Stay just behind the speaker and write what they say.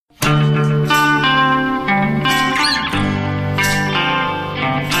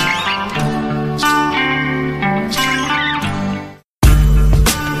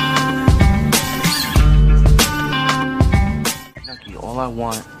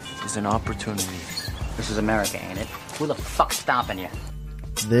want is an opportunity. This is America, ain't it? Who the fuck's stopping you?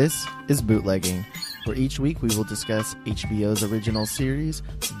 This is Bootlegging, where each week we will discuss HBO's original series,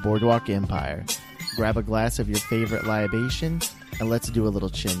 Boardwalk Empire. Grab a glass of your favorite libation, and let's do a little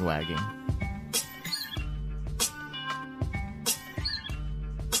chin wagging.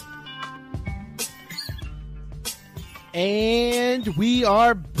 And we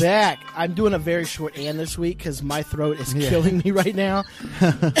are back. I'm doing a very short and this week because my throat is killing me right now.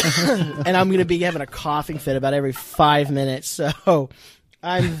 And I'm going to be having a coughing fit about every 5 minutes. So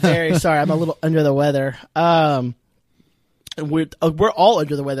I'm very sorry. I'm a little under the weather. We're all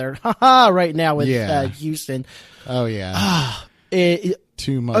under the weather right now with Houston. Oh, yeah.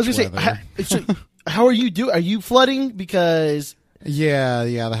 Too much I was going to say, how are you doing? Are you flooding? Because... Yeah,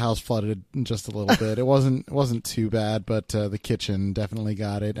 the house flooded just a little bit. It wasn't too bad, but the kitchen definitely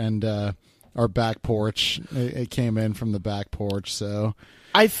got it, and our back porch, it came in from the back porch, so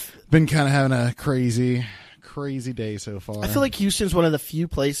I've been kind of having a crazy day so far. I feel like Houston's one of the few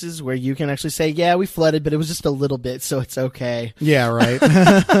places where you can actually say, yeah, we flooded, but it was just a little bit, so it's okay. Yeah, right.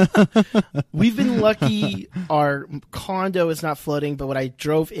 We've been lucky our condo is not flooding, but when I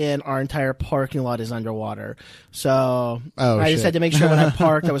drove in, our entire parking lot is underwater. So I just had to make sure when I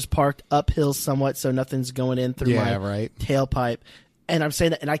parked, I was parked uphill somewhat, so nothing's going in through my tailpipe. And I'm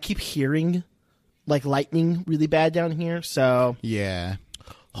saying that, and I keep hearing like lightning really bad down here, so yeah.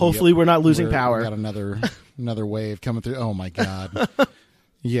 Hopefully we're not losing power. We got another wave coming through. Oh my God.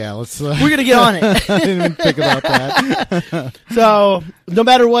 Yeah, let's. We're gonna get on it. I didn't even think about that. So no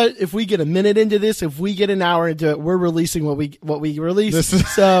matter what, if we get a minute into this, if we get an hour into it, we're releasing what we release.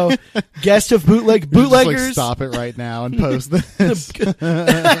 So, guest of bootleggers, just, stop it right now and post this.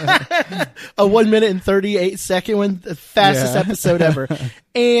 A 1 minute and 38 second one, the fastest episode ever,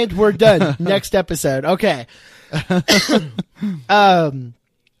 and we're done. Next episode, okay.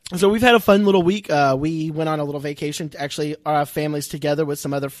 So we've had a fun little week. We went on a little vacation. Actually, our families together with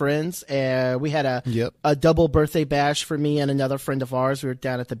some other friends. We had a double birthday bash for me and another friend of ours. We were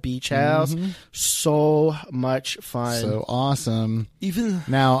down at the beach house. Mm-hmm. So much fun. So awesome.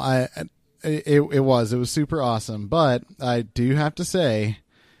 It was super awesome. But I do have to say,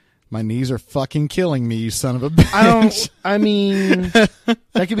 my knees are fucking killing me, you son of a bitch. I mean,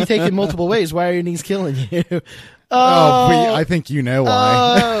 that could be taken multiple ways. Why are your knees killing you? I think you know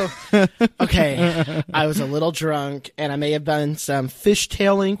why. Okay. I was a little drunk, and I may have done some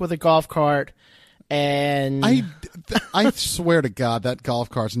fishtailing with a golf cart, and... I swear to God, that golf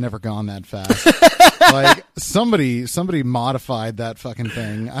cart's never gone that fast. Like, somebody modified that fucking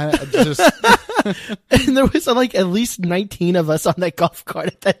thing. And there was like at least 19 of us on that golf cart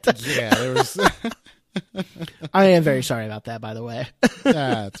at that time. Yeah, there was... I am very sorry about that, by the way.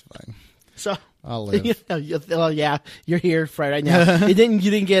 That's fine. So... I'll live. Well, yeah, you're here right now. You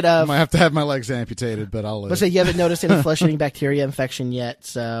didn't get I might have to have my legs amputated, but I'll live. Let's say you haven't noticed any flesh-eating bacteria infection yet,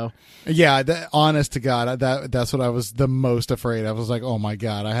 so. Yeah, honest to God, that's what I was the most afraid of. I was like, oh my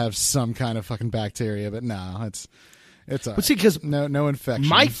God, I have some kind of fucking bacteria, but no, it's all right. See, because no infection.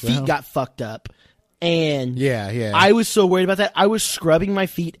 My feet got fucked up, and yeah, I was so worried about that. I was scrubbing my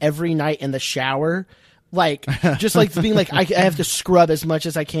feet every night in the shower. Like, just like being like, I have to scrub as much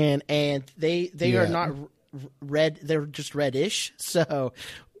as I can, and they are not red, they're just reddish, so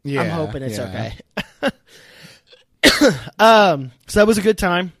I'm hoping it's okay. So that was a good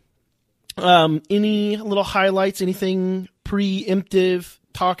time. Any little highlights, anything preemptive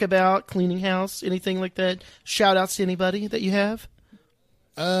talk about, cleaning house, anything like that? Shout outs to anybody that you have?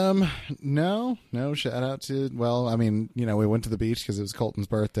 No shout out to, well, I mean, we went to the beach because it was Colton's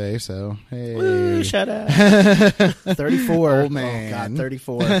birthday, so hey. Woo, shout out. 34. Old man. Oh God,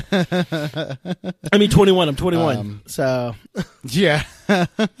 34. I mean 21, I'm 21. So yeah.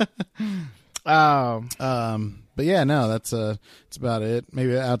 But yeah, no, that's about it.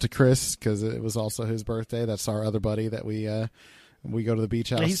 Maybe out to Chris because it was also his birthday. That's our other buddy that we go to the beach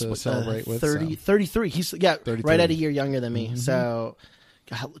house to celebrate with. 33. He's 33. Right at a year younger than me. Mm-hmm. So,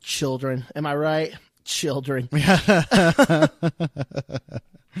 God, children. Am I right? Children. I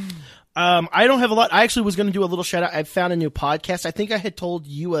don't have a lot. I actually was going to do a little shout out. I found a new podcast. I think I had told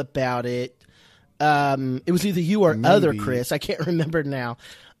you about it. It was either you or other Chris. I can't remember now.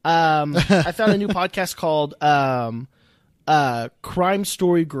 I found a new podcast called Crime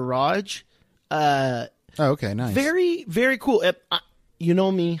Story Garage. Okay, nice. Very, very cool. You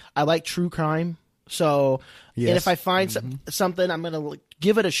know me, I like true crime. So, and if I find something, I'm going to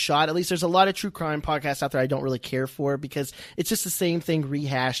give it a shot. At least there's a lot of true crime podcasts out there I don't really care for because it's just the same thing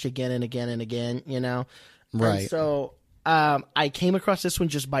rehashed again and again and again, Right. And so, I came across this one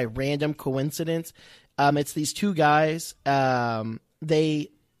just by random coincidence. It's these two guys,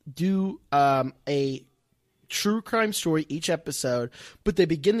 they do a true crime story each episode, but they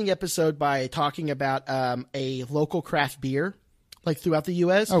begin the episode by talking about a local craft beer, like throughout the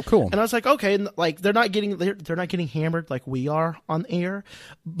U.S. Oh, cool! And I was like, okay, and, like they're not getting hammered like we are on air,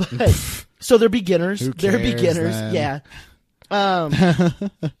 but so they're beginners. They're beginners, then? Yeah.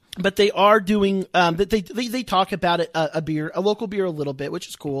 But they are doing they talk about it, a local beer, a little bit, which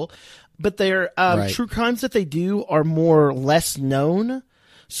is cool. But their true crimes that they do are more less known.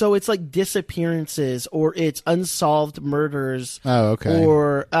 So it's like disappearances or it's unsolved murders. Oh, okay.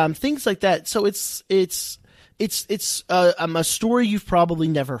 Or things like that. So it's a story you've probably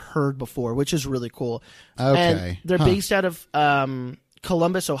never heard before, which is really cool. Okay. And they're based out of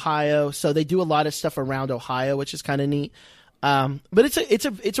Columbus, Ohio. So they do a lot of stuff around Ohio, which is kind of neat. But it's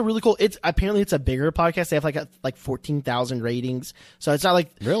a really cool. Apparently it's a bigger podcast. They have like 14,000 ratings. So it's not like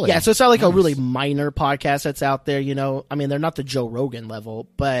really, yeah. So it's not like a really minor podcast that's out there. You know, I mean, they're not the Joe Rogan level,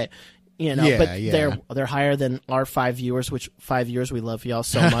 but you know, they're higher than our 5 viewers. Which 5 viewers, we love y'all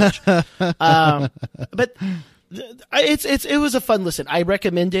so much. But it was a fun listen. I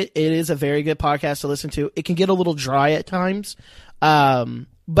recommend it. It is a very good podcast to listen to. It can get a little dry at times.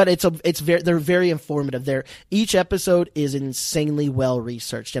 But they're very informative. Each episode is insanely well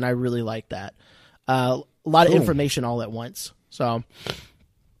researched, and I really like that. A lot of information all at once. So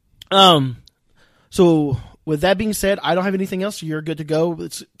with that being said, I don't have anything else. You're good to go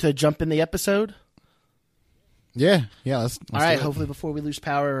to jump in the episode. Yeah. Let's all right. Hopefully, before we lose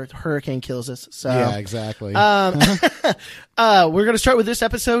power, a hurricane kills us. So yeah, exactly. We're gonna start with this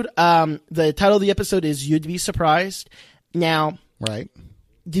episode. The title of the episode is "You'd Be Surprised." Now, right.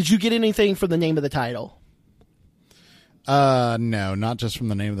 Did you get anything from the name of the title? No, not just from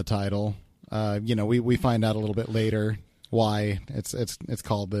the name of the title. We find out a little bit later why it's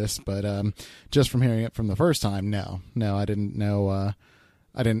called this, but just from hearing it from the first time, no, I didn't know.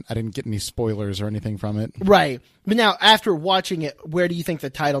 I didn't get any spoilers or anything from it. Right, but now after watching it, where do you think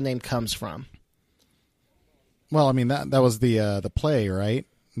the title name comes from? Well, I mean that was the play, right?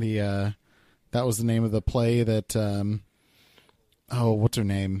 That was the name of the play that. Oh, what's her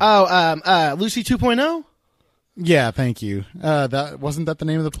name? Oh, Lucy 2.0? Yeah, thank you. That wasn't that the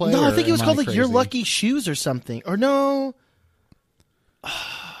name of the play? No, I think it was called like Your Lucky Shoes or something. Or no.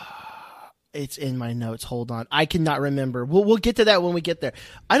 It's in my notes. Hold on. I cannot remember. We'll get to that when we get there.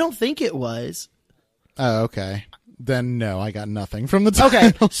 I don't think it was. Oh, okay. Then no, I got nothing from the title.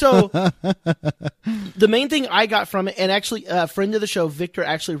 Okay, so the main thing I got from it, and actually a friend of the show, Victor,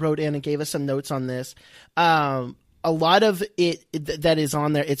 actually wrote in and gave us some notes on this. A lot of it that is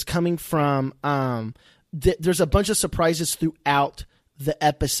on there, it's coming from there's a bunch of surprises throughout the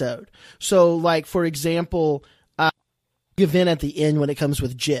episode. So, like, for example, give in at the end when it comes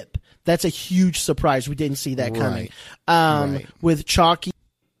with Jip. That's a huge surprise. We didn't see that coming. Right. With Chalky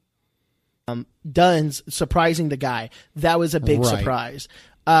Duns surprising the guy. That was a big surprise.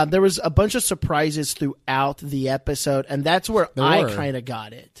 There was a bunch of surprises throughout the episode, and that's where I kind of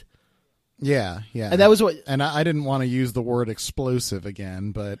got it. Yeah. And that was what. And I didn't want to use the word explosive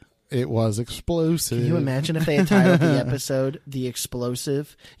again, but it was explosive. Can you imagine if they had titled the episode "The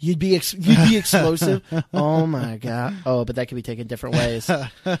Explosive"? You'd be explosive. Oh my god! Oh, but that could be taken different ways.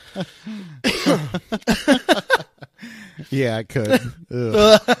 Yeah, it could.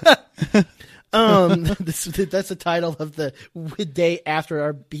 That's the title of the day after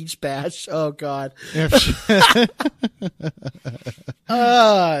our beach bash. Oh god.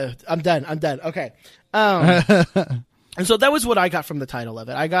 I'm done. Okay. And so that was what I got from the title of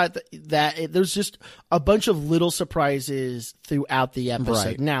it. I got that there's just a bunch of little surprises throughout the episode.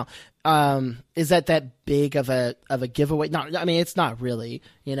 Right. Now, is that big of a giveaway? No, I mean it's not really.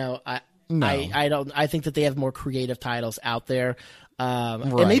 You know, I don't. I think that they have more creative titles out there.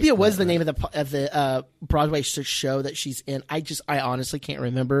 And maybe it was the name of the Broadway show that she's in. I honestly can't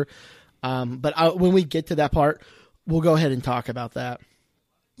remember. But when we get to that part, we'll go ahead and talk about that.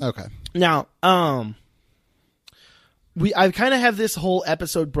 Okay. Now, I kind of have this whole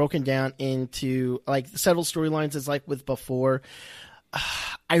episode broken down into like several storylines as like with before.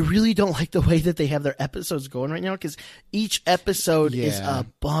 I really don't like the way that they have their episodes going right now because each episode is a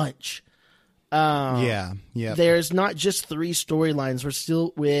bunch. There's not just 3 storylines. We're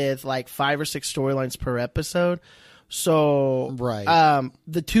still with like 5 or 6 storylines per episode. So,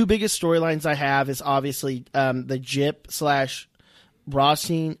 the 2 biggest storylines I have is obviously the Jip /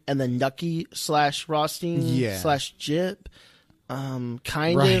 Rothstein and the Nucky / Rothstein / Jip.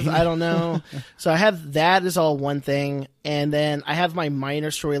 Kind of, I don't know. So I have that is all one thing. And then I have my minor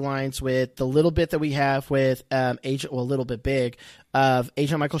storylines with the little bit that we have with a little bit big of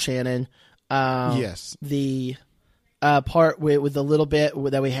Agent Michael Shannon. The part with the little bit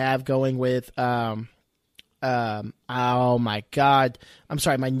that we have going with oh my god, I'm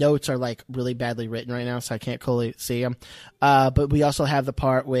sorry, my notes are like really badly written right now, so I can't clearly see them. But we also have the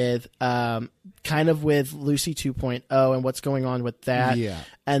part with kind of with Lucy 2.0 and what's going on with that. Yeah.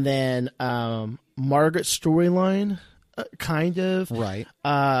 And then Margaret's storyline, kind of. Right.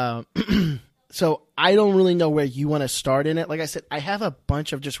 So I don't really know where you want to start in it. Like I said, I have a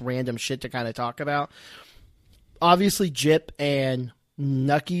bunch of just random shit to kind of talk about. Obviously, Jip and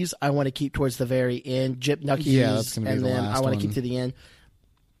Nucky's I want to keep towards the very end. Jip, Nucky's, yeah, that's gonna be and the then last I want one. to keep to the end.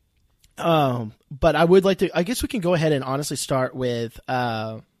 But I would like to. I guess we can go ahead and honestly start with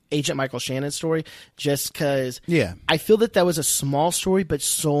Agent Michael Shannon's story, just because. Yeah. I feel that was a small story, but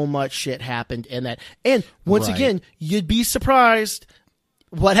so much shit happened in that. And once Right. again, you'd be surprised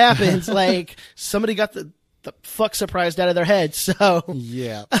what happens. Like somebody got the fuck surprised out of their head. So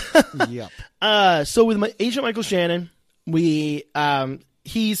Yeah. Yep. so with Agent Michael Shannon, we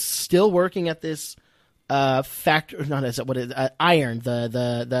he's still working at this factory. Not as what is iron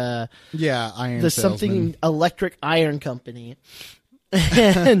the Yeah. Iron the salesman. something electric iron company,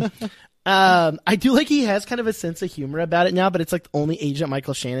 and I do like he has kind of a sense of humor about it now, but it's like only Agent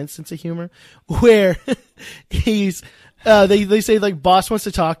Michael Shannon's sense of humor, where he's. They say like boss wants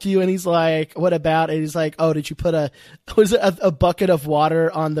to talk to you, and he's like, "What about?" And he's like, "Oh, did you put a bucket of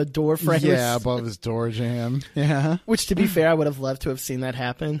water on the door frame?" Yeah, above his door jam. Yeah. Which, to be fair, I would have loved to have seen that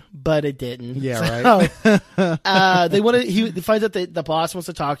happen, but it didn't. Yeah, right. He finds out that the boss wants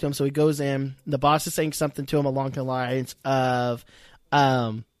to talk to him, so he goes in. The boss is saying something to him along the lines of,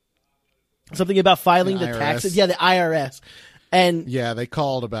 something about filing the IRS. taxes. Yeah, the IRS. And Yeah, they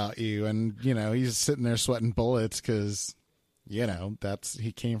called about you, and he's sitting there sweating bullets because he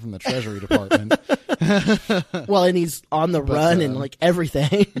came from the Treasury Department. well, and he's on the run and like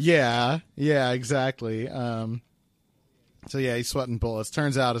everything. Yeah, exactly. So yeah, he's sweating bullets.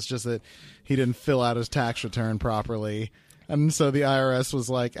 Turns out it's just that he didn't fill out his tax return properly, and so the IRS was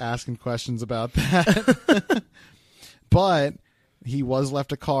like asking questions about that. But he was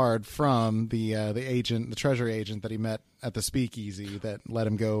left a card from the agent, the Treasury agent that he met at the speakeasy that let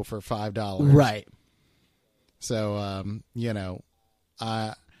him go for $5. Right. So,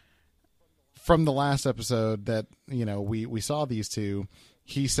 from the last episode that, we saw these two,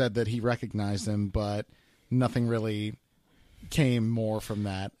 he said that he recognized him, but nothing really came more from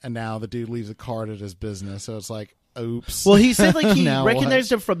that. And now the dude leaves a card at his business. So it's like, oops. Well, he said like he Now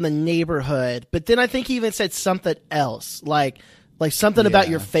recognized him from the neighborhood, but then I think he even said something else, like something about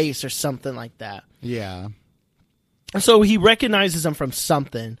your face or something like that. Yeah. So he recognizes him from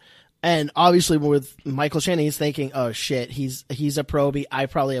something. And obviously with Michael Shannon, he's thinking, oh shit, he's a probie. I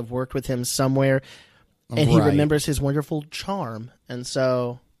probably have worked with him somewhere. And he remembers his wonderful charm. And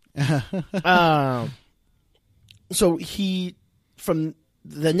so, so he, from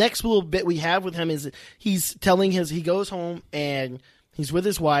the next little bit we have with him is he's telling he goes home and he's with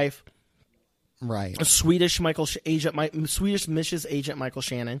his wife. Right. A Swedish Mrs. Agent Michael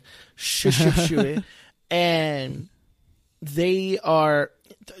Shannon. Shui. And they are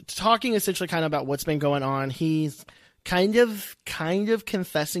talking essentially kind of about what's been going on. He's kind of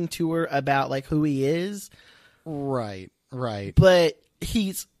confessing to her about like who he is. Right. But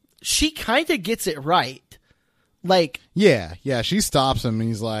she kind of gets it right. Like, yeah, she stops him and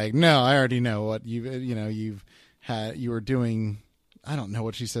he's like, no, I already know what you were doing. I don't know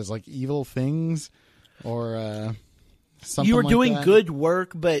what she says, like evil things or something. You were like doing that. good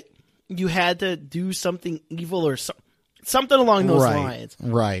work, but you had to do something evil or something along those lines.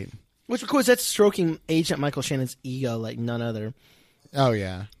 Right. Which, of course, that's stroking Agent Michael Shannon's ego like none other. Oh,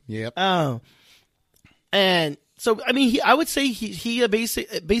 yeah. Yep. Oh. And so, I mean, I would say he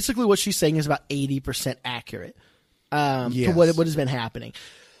basically what she's saying is about 80% accurate to what has been happening.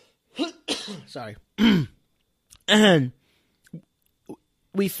 Sorry. And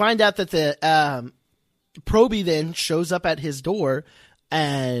we find out that the probie then shows up at his door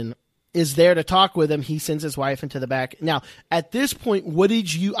and is there to talk with him. He sends his wife into the back. Now, at this point, I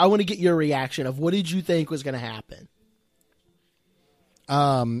want to get your reaction of what did you think was going to happen?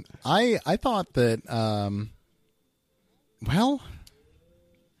 I thought that, well,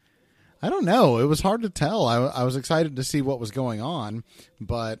 I don't know. It was hard to tell. I was excited to see what was going on,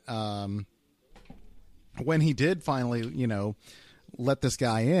 but, when he did finally, let this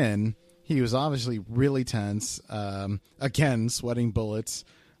guy in, he was obviously really tense, again, sweating bullets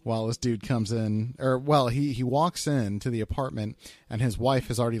while this dude comes in, he walks into the apartment and his wife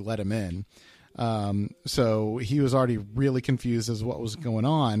has already let him in. So he was already really confused as what was going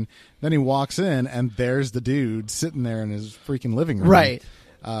on. Then he walks in and there's the dude sitting there in his freaking living room. Right.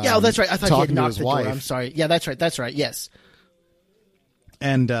 Yeah, that's right. I thought he had knocked the wife. door. I'm sorry. Yeah, that's right. That's right. Yes.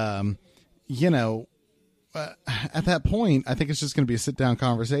 And you know, at that point, I think it's just going to be a sit-down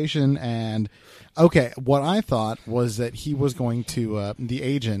conversation. And okay, what I thought was that he was going to the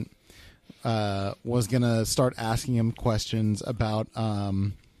agent was going to start asking him questions about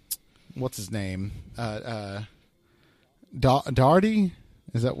what's his name, Darty.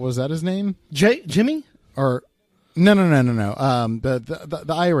 Was that his name? Jimmy? Or no.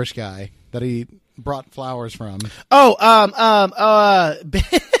 The Irish guy that he brought flowers from.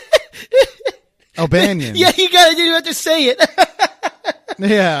 O'Banion. Yeah, you didn't have to say it.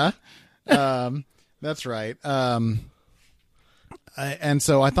 Yeah. That's right. And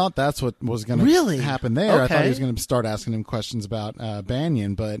so I thought that's what was going to happen there. Okay. I thought he was going to start asking him questions about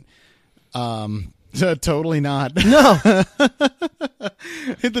Banyan, but totally not. No.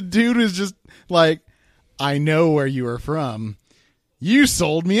 The dude was just like, I know where you are from. You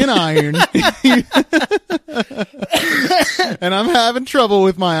sold me an iron. And I'm having trouble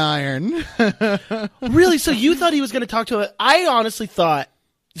with my iron. Really? So you thought he was going to talk to him? I honestly thought...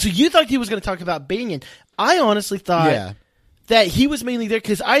 So you thought he was going to talk about Banyan. I honestly thought that he was mainly there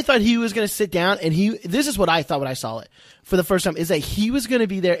because I thought he was going to sit down and this is what I thought when I saw it for the first time, is that he was going to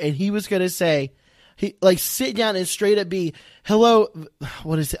be there and he was going to say... sit down and straight up be, hello,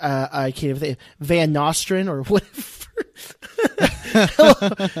 what is it? I can't even think. Van Nostrand or whatever.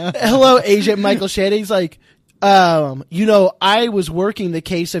 hello, Agent Michael Shannon. He's like, I was working the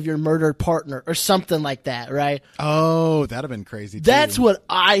case of your murdered partner or something like that, right? Oh, that'd have been crazy too. That's what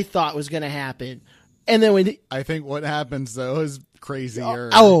I thought was going to happen. And then I think what happens though is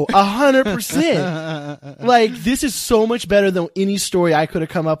crazier. 100%. Like, this is so much better than any story I could have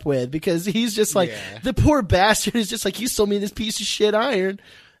come up with, because he's just like, the poor bastard is just like, he sold me this piece of shit iron.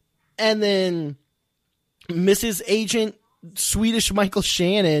 And then Mrs. Agent Swedish Michael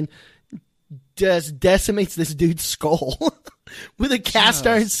Shannon just decimates this dude's skull with a cast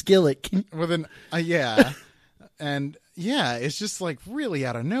iron skillet. With an, and it's just like really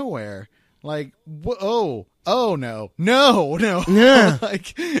out of nowhere. Like, no. Yeah.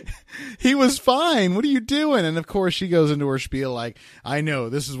 Like, he was fine. What are you doing? And of course she goes into her spiel like, I know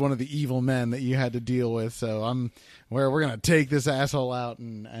this is one of the evil men that you had to deal with. So we're going to take this asshole out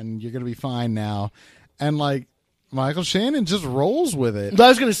and you're going to be fine now. And like, Michael Shannon just rolls with it. But I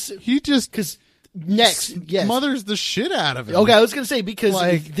was going to, he just, cause next, mothers the shit out of him. Okay. I was going to say, because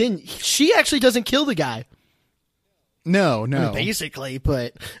then she actually doesn't kill the guy. No. I mean, basically,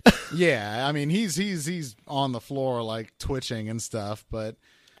 but yeah, I mean, he's on the floor like twitching and stuff, but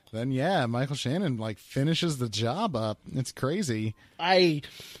then Michael Shannon like finishes the job up. It's crazy. I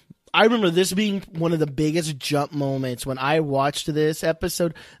remember this being one of the biggest jump moments when I watched this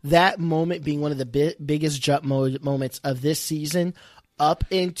episode. That moment being one of the biggest jump moments of this season, up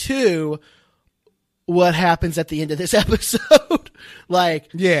into what happens at the end of this episode.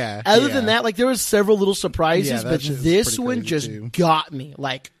 Like, other than that, like, there was several little surprises, but this one just got me.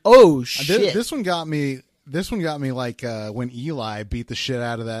 Like, oh shit! This one got me. Like when Eli beat the shit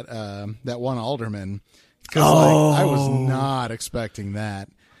out of that one alderman, because I was not expecting that.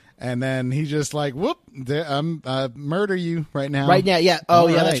 And then he just like, whoop, I'm murder you right now. Right now, yeah. Oh,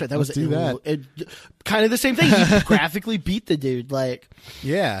 yeah, that's right. That was do that. Kind of the same thing. He graphically beat the dude. Like,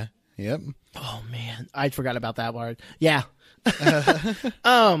 yeah, yep. Oh man, I forgot about that part. Yeah.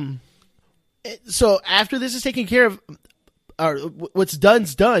 So after this is taken care of, or what's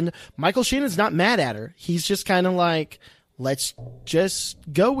done's done, Michael Shannon's not mad at her. He's just kind of like, let's just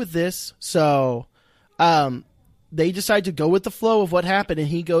go with this. So, they decide to go with the flow of what happened, and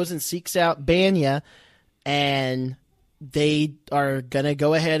he goes and seeks out Banya, and they are gonna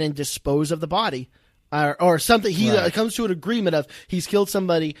go ahead and dispose of the body, or something. He comes to an agreement of he's killed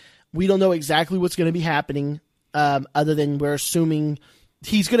somebody. We don't know exactly what's going to be happening, other than we're assuming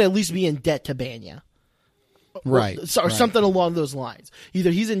he's going to at least be in debt to Banya. Right. Or something along those lines.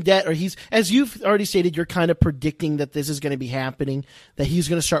 Either he's in debt or he's, as you've already stated, you're kind of predicting that this is going to be happening, that he's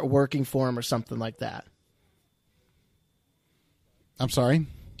going to start working for him or something like that. I'm sorry?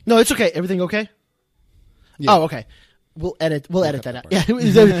 No, it's okay. Everything okay? Yeah. Oh, okay. We'll edit that out. Yeah.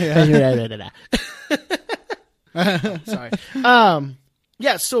 Sorry.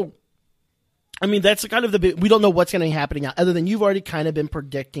 Yeah, so I mean, that's kind of we don't know what's going to be happening now, other than you've already kind of been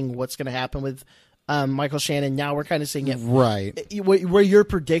predicting what's going to happen with Michael Shannon. Now we're kind of seeing it. Right. Where your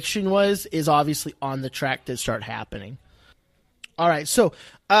prediction is obviously on the track to start happening. All right, so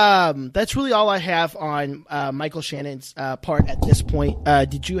that's really all I have on Michael Shannon's part at this point.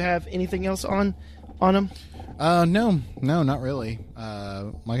 Did you have anything else on him? No, not really.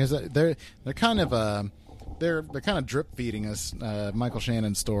 Like I said, they're kind of they're kind of drip feeding us Michael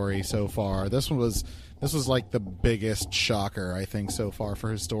Shannon's story so far. This was like the biggest shocker, I think, so far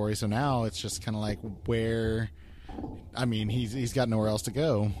for his story. So now it's just kind of like where, I mean, he's got nowhere else to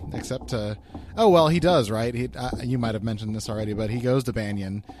go except to, oh well, he does, right? You might have mentioned this already, but he goes to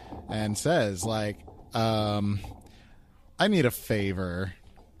Banyan and says like, I need a favor.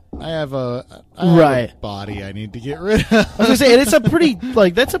 I have a body I need to get rid of. I was gonna say, and it's a pretty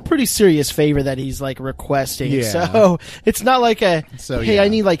that's a pretty serious favor that he's like requesting. Yeah. So it's not like hey, I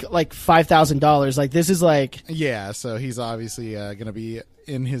need like $5,000. Like this is like, yeah. So he's obviously gonna be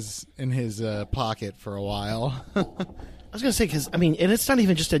in his pocket for a while. I was gonna say, because I mean, and it's not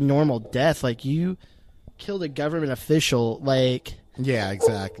even just a normal death. Like you killed a government official. Like, yeah,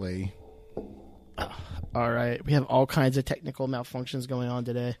 exactly. All right, we have all kinds of technical malfunctions going on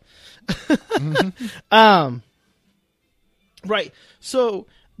today. Right, so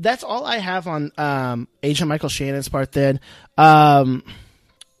that's all I have on Agent Michael Shannon's part then. And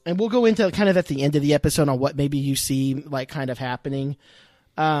we'll go into kind of at the end of the episode on what maybe you see like kind of happening.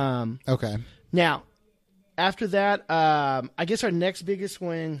 Okay. Now, after that, I guess our next biggest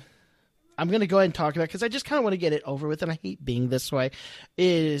one, I'm going to go ahead and talk about, because I just kind of want to get it over with, and I hate being this way,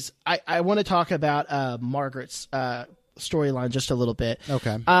 is I want to talk about Margaret's storyline just a little bit.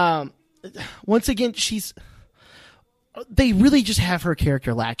 Okay. Once again, they really just have her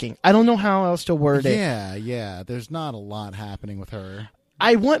character lacking. I don't know how else to word it. Yeah. There's not a lot happening with her.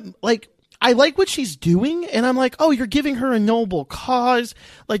 I like what she's doing, and I'm like, oh, you're giving her a noble cause.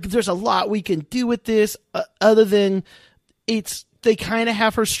 Like, there's a lot we can do with this, other than they kind of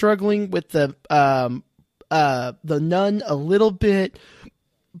have her struggling with the nun a little bit.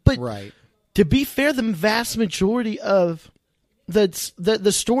 But right. To be fair, the vast majority of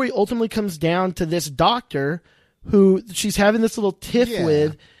the story ultimately comes down to this doctor who she's having this little tiff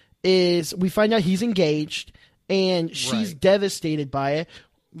with. Is we find out he's engaged, and she's devastated by it.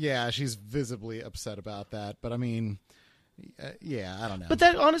 Yeah, she's visibly upset about that. But I mean, yeah, I don't know. But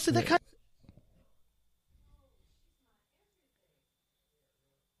that honestly, that kind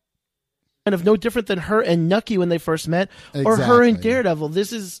of no different than her and Nucky when they first met, or her and Daredevil.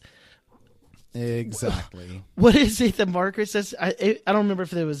 This is exactly what is it that Margaret says? I don't remember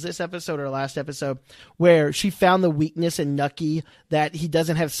if it was this episode or last episode where she found the weakness in Nucky that he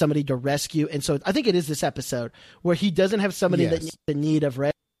doesn't have somebody to rescue, and so I think it is this episode where he doesn't have somebody that needs the need of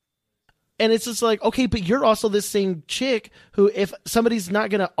rescue. And it's just like, okay, but you're also this same chick who, if somebody's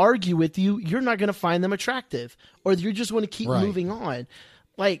not going to argue with you, you're not going to find them attractive, or you just want to keep moving on.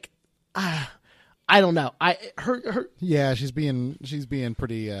 Like, I don't know. Her. Yeah, she's being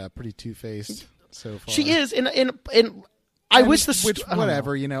pretty two-faced so far. She is, and I wish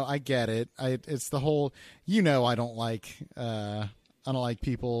whatever, I get it. It's the whole, I don't like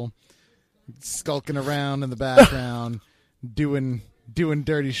people skulking around in the background doing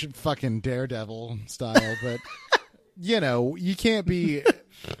dirty fucking Daredevil style, but you can't be.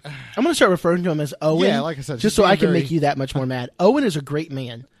 I'm gonna start referring to him as Owen. Yeah, like I said, just so I can make you that much more mad. Owen is a great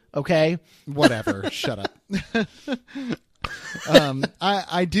man. Okay. Whatever. Shut up.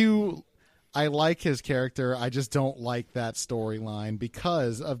 I like his character. I just don't like that storyline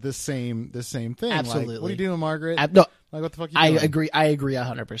because of this same thing. Absolutely. Like, what are you doing, Margaret? No. Like, what the fuck are you doing? I agree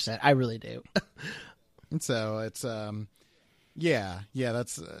 100%. I really do. And so it's yeah,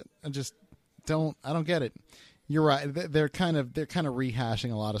 that's I don't get it. You're right. They're kind of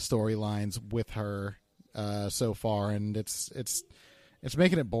rehashing a lot of storylines with her so far, and it's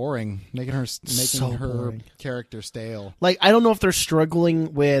making it boring, making her boring. Character stale. Like, I don't know if they're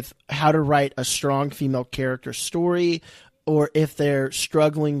struggling with how to write a strong female character story, or if they're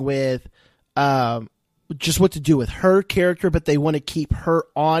struggling with just what to do with her character, but they want to keep her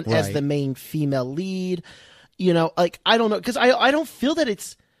on as the main female lead. Like, I don't know, because I don't feel that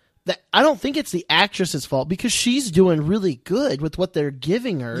I don't think it's the actress's fault, because she's doing really good with what they're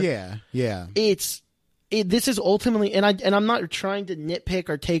giving her. Yeah. This is ultimately, and I'm not trying to nitpick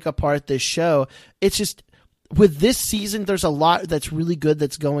or take apart this show. It's just, with this season, there's a lot that's really good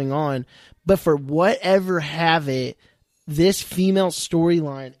that's going on, but for whatever have it, this female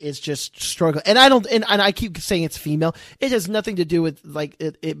storyline is just struggling. And I keep saying it's female. It has nothing to do with like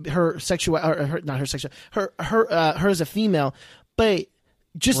her sexual, or not her sexual, her as a female, but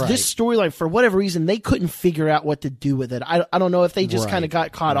just this storyline, for whatever reason, they couldn't figure out what to do with it. I don't know if they just kind of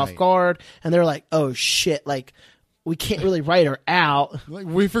got caught off guard, and they're like, oh shit, like, we can't really write her out. Like,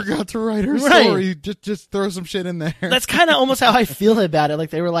 we forgot to write her story. Just throw some shit in there. That's kind of almost how I feel about it. Like,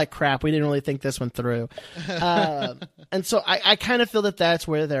 they were like, crap, we didn't really think this one through. And so I kind of feel that that's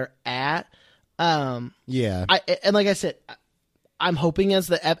where they're at. Yeah. And like I said, I'm hoping as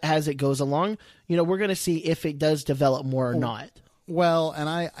it goes along, we're going to see if it does develop more or not. Well, and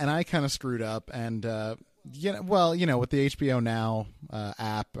I kind of screwed up, and with the HBO Now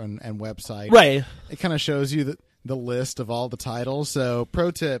app and website, right? It kind of shows you the list of all the titles. So,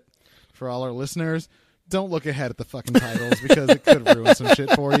 pro tip for all our listeners: don't look ahead at the fucking titles because it could ruin some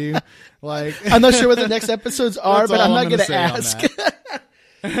shit for you. Like, I'm not sure what the next episodes are, but I'm not going to ask.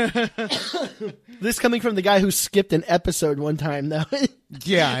 This coming from the guy who skipped an episode one time, though.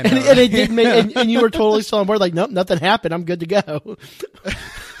 Yeah, I know. And it did make, and you were totally still on board, like, nope, nothing happened. I'm good to go.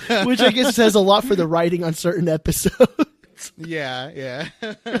 Which I guess says a lot for the writing on certain episodes. Yeah.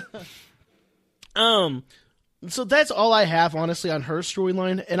 So that's all I have, honestly, on her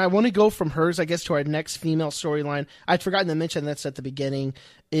storyline. And I want to go from hers, I guess, to our next female storyline. I'd forgotten to mention that's at the beginning,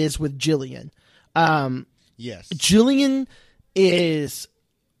 is with Jillian. Yes. Jillian is...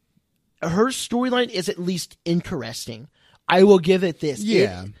 her storyline is at least interesting. I will give it this.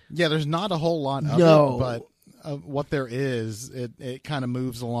 Yeah. There's not a whole lot of it, but what there is, it kind of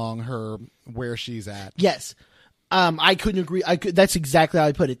moves along her where she's at. Yes. I couldn't agree. That's exactly how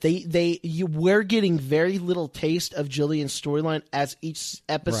I put it. We're getting very little taste of Jillian's storyline as each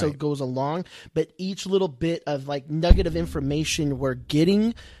episode goes along, but each little bit of like nugget of information we're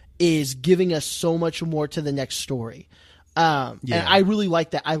getting is giving us so much more to the next story. And I really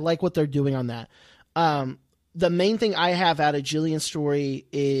like that. I like what they're doing on that. The main thing I have out of Jillian's story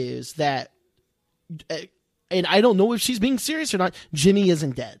is that, and I don't know if she's being serious or not, Jimmy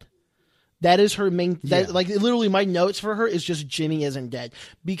isn't dead. That is her main. Like literally, my notes for her is just Jimmy isn't dead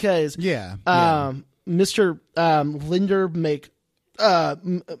because Mr. Linder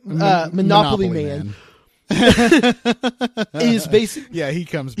Monopoly Man. Is basically he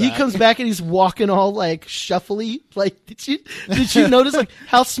comes back. He comes back and he's walking all like shuffly. Like did you notice like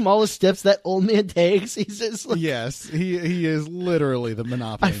how small his steps that old man takes? He's just like, yes, he is literally the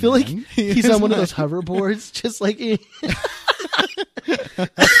Monopoly I feel Man. like he's on one of those hoverboards, just like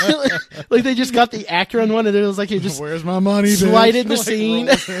like they just got the actor on one and it was like he just where's my money? Slide in the scene.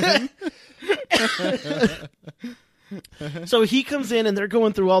 So he comes in and they're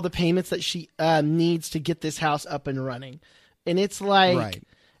going through all the payments that she needs to get this house up and running. And it's like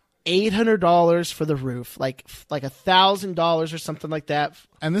 $800 for the roof, like $1,000 or something like that.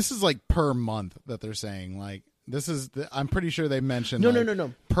 And this is like per month that they're saying. Like this is, I'm pretty sure they mentioned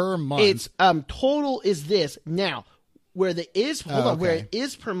no. per month. It's total is this. Now, where it is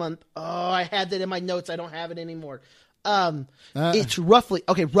per month. Oh, I had that in my notes. I don't have it anymore. It's roughly,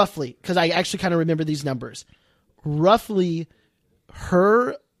 because I actually kind of remember these numbers. Roughly,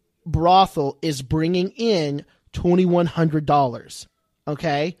 her brothel is bringing in $2,100.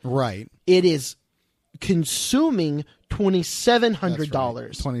 Okay, right. It is consuming $2,700.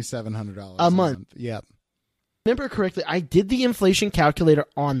 $2,700 a month. Yep. Remember correctly, I did the inflation calculator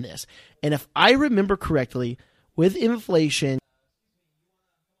on this, and if I remember correctly, with inflation,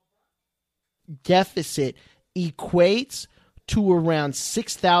 deficit equates to around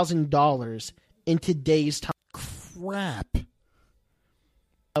 $6,000 in today's time. Crap.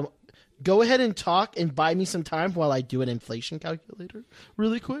 Go ahead and talk and buy me some time while I do an inflation calculator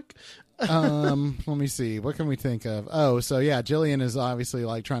really quick. Let me see. What can we think of? Oh, so yeah, Jillian is obviously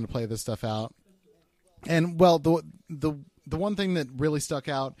like trying to play this stuff out. And well, the one thing that really stuck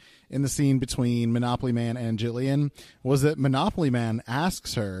out in the scene between Monopoly Man and Jillian was that Monopoly Man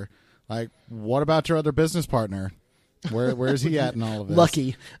asks her, like, what about your other business partner? Where's he at in all of this?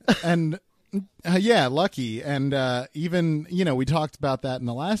 Lucky. And Lucky. And even, we talked about that in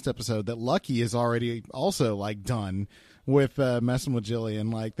the last episode, that Lucky is already also like done with messing with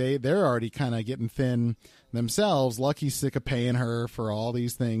Jillian. Like they're already kind of getting thin themselves. Lucky's sick of paying her for all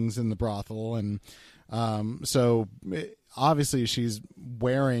these things in the brothel. And so obviously she's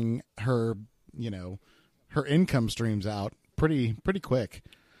wearing her, her income streams out pretty quick.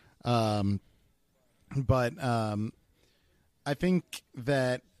 But I think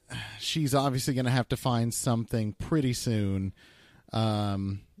that she's obviously going to have to find something pretty soon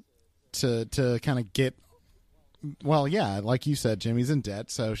to kind of get. Well, yeah, like you said, Jimmy's in debt,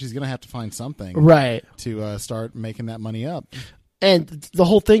 so she's going to have to find something right to start making that money up. And the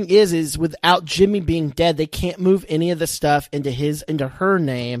whole thing is without Jimmy being dead, they can't move any of the stuff into her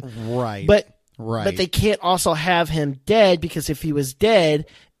name. Right. But they can't also have him dead, because if he was dead,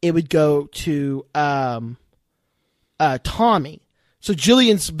 it would go to Tommy. So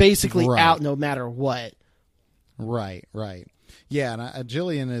Jillian's basically out no matter what. Right. Yeah, and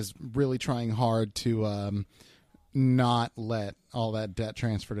Jillian is really trying hard to not let all that debt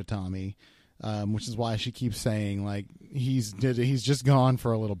transfer to Tommy, which is why she keeps saying like he's just gone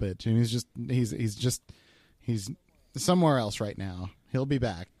for a little bit. Jimmy's he's somewhere else right now. He'll be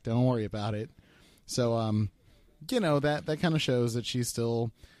back. Don't worry about it. So, that kind of shows that she's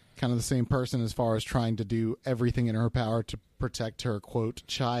still kind of the same person as far as trying to do everything in her power to protect her, quote,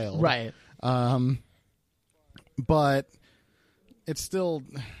 child. Right. But it's still...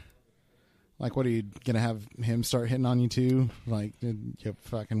 Like, what are you going to have him start hitting on you too? Like, you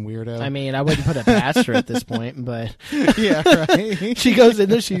fucking weirdo. I mean, I wouldn't put it past her at this point, but yeah, right. She goes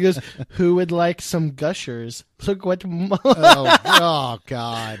in there. She goes, "Who would like some Gushers?" Look what. oh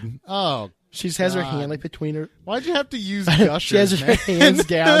God. Oh. She has her hand like between her. Why'd you have to use Gushers? She has her hands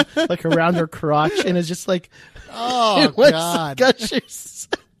down like around her crotch, and is just like, "Oh God, Gushers."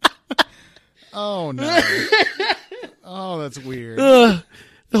 Oh no. Oh, that's weird. The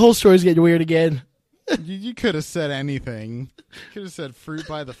whole story's getting weird again. You could have said anything. Could have said fruit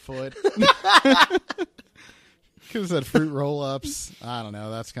by the foot. Could have said fruit roll-ups. I don't know.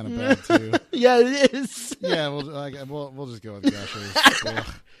 That's kind of bad too. Yeah, it is. Yeah, we'll just go with Gushers.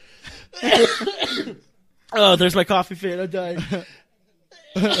 Oh, there's my coffee fit. I'm dying.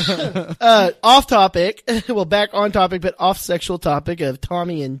 Off topic. Well, back on topic, but off sexual topic of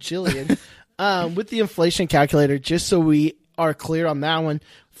Tommy and Jillian. With the inflation calculator, just so we are clear on that one,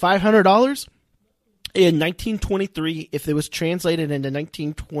 $500 in 1923. If it was translated into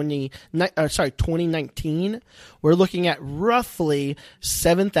 2019, we're looking at roughly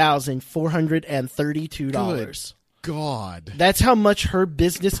 $7,432. Good God, that's how much her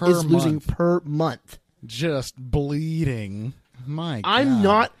business is losing per month. Just bleeding. My God. I'm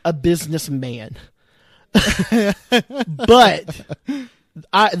not a businessman, but.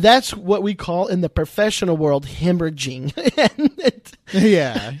 That's what we call in the professional world hemorrhaging.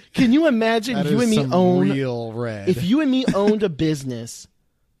 Yeah. Can you imagine that you and me real red. If you and me owned a business,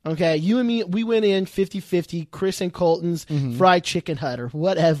 okay, you and me, we went in 50-50, Chris and Colton's Fried Chicken Hut or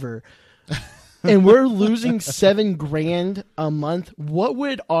whatever, and we're losing $7,000 a month, what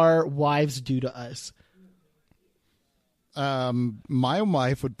would our wives do to us? My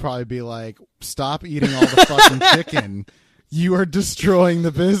wife would probably be like, stop eating all the fucking chicken. You are destroying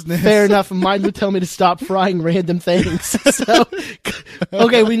the business. Fair enough. Mine would tell me to stop frying random things. So,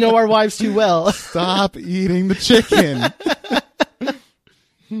 okay, we know our wives too well. Stop eating the chicken.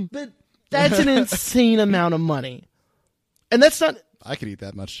 But that's an insane amount of money. And that's not... I could eat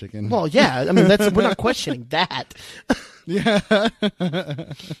that much chicken. Well, yeah. I mean, we're not questioning that. Yeah.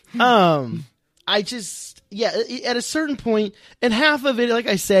 At a certain point, and half of it, like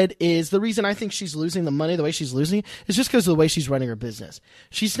I said, is the reason I think she's losing the money the way she's losing is just because of the way she's running her business.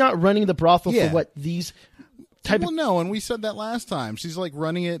 She's not running the brothel for what these type of... no, and we said that last time. She's like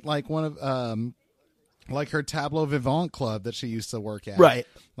running it like one of, like her Tableau Vivant club that she used to work at. Right.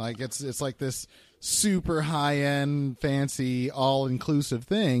 Like it's like this super high-end, fancy, all-inclusive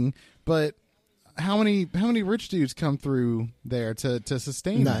thing, but how many rich dudes come through there to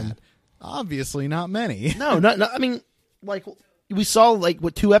sustain that? Obviously not many. No. I mean, like we saw like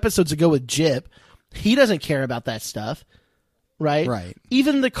 2 episodes ago with Jip. He doesn't care about that stuff, right? Right.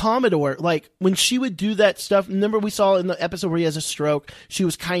 Even the Commodore, like when she would do that stuff, remember we saw in the episode where he has a stroke, she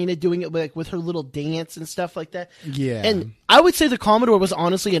was kind of doing it with her little dance and stuff like that. Yeah. And I would say the Commodore was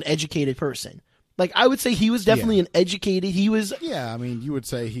honestly an educated person. Like, I would say he was definitely an educated, he was... Yeah, I mean, you would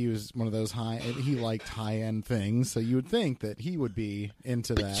say he was one of those he liked high-end things, so you would think that he would be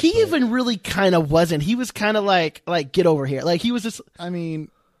into that. He even really kind of wasn't. He was kind of like, get over here. Like, he was just... I mean,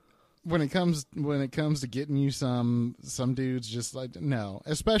 when it comes to getting you some dudes just like, no.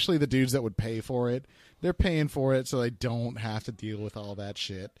 Especially the dudes that would pay for it. They're paying for it so they don't have to deal with all that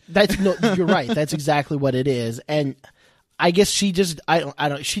shit. You're right. That's exactly what it is. And... I guess she just,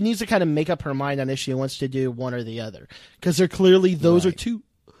 she needs to kind of make up her mind on if she wants to do one or the other. Because they're clearly, those are two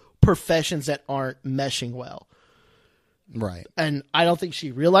professions that aren't meshing well. Right. And I don't think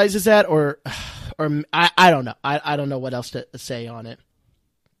she realizes that or I don't know. I don't know what else to say on it.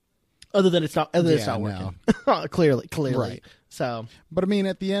 Other than it's not working. No. clearly. Right. So. But I mean,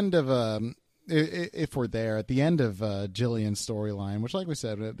 at the end of, if we're there, at the end of Jillian's storyline, which like we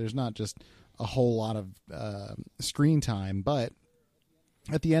said, there's not just a whole lot of screen time, but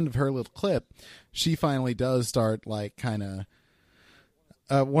at the end of her little clip, she finally does start like kind of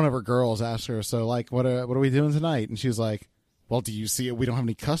one of her girls asks her, so like what are we doing tonight? And she was like, well, do you see it? We don't have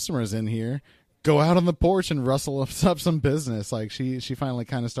any customers in here. Go out on the porch and rustle up some business. Like she finally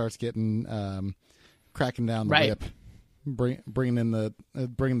kind of starts getting cracking down the whip. Bringing the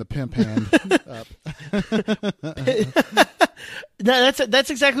pimp hand up. No,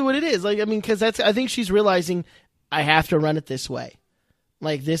 that's exactly what it is. Like, I mean, because I think she's realizing I have to run it this way.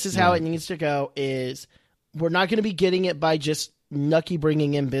 Like, this is how it needs to go. Is we're not going to be getting it by just Nucky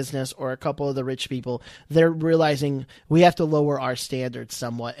bringing in business or a couple of the rich people, they're realizing we have to lower our standards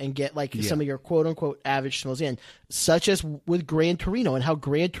somewhat and get some of your quote unquote average schmoes in, such as with Gran Torino and how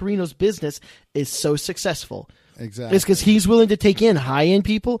Gran Torino's business is so successful. Exactly. It's because he's willing to take in high end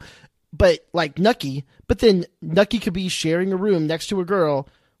people, but like Nucky, but then Nucky could be sharing a room next to a girl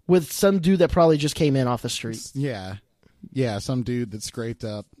with some dude that probably just came in off the street. Yeah. Yeah. Some dude that scraped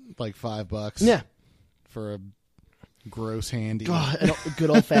up like $5. Yeah. For a gross handy. God, a good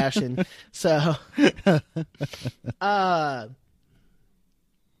old fashioned. So,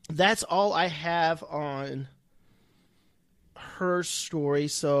 that's all I have on her story.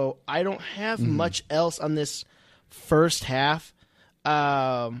 So I don't have much else on this first half.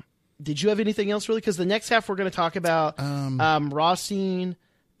 Did you have anything else really? Because the next half we're going to talk about Rossine,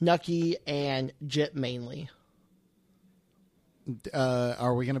 Nucky, and Jip mainly.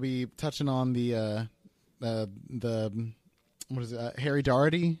 Are we going to be touching on the what is it, Harry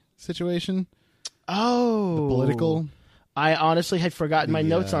Daugherty situation? Oh, the political. I honestly had forgotten my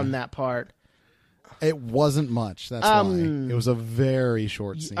notes on that part. It wasn't much. That's why it was a very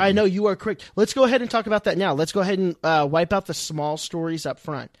short scene. I know you are correct. Let's go ahead and talk about that now. Let's go ahead and wipe out the small stories up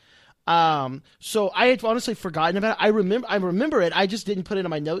front. So I had honestly forgotten about it. I remember it. I just didn't put it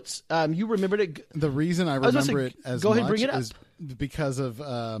in my notes. You remembered it. The reason I remember it as go ahead much and bring it up. is because of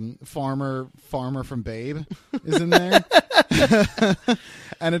Farmer from Babe is in there,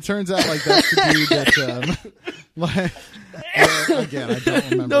 and it turns out like that's the dude that again I don't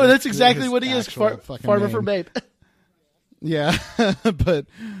remember. No, that's exactly what he is. Farmer from Babe. Yeah, but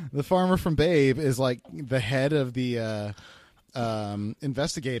the Farmer from Babe is like the head of the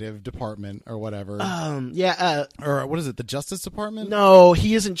investigative department or whatever. Or what is it? The Justice Department? No,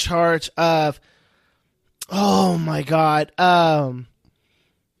 he is in charge of. Oh my God.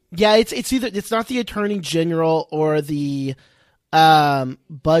 It's either it's not the Attorney General or the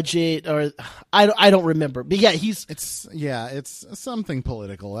budget or I don't remember. But yeah, it's something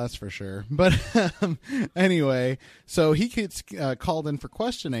political, that's for sure. But anyway, so he gets called in for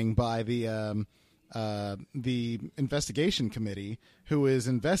questioning by the investigation committee who is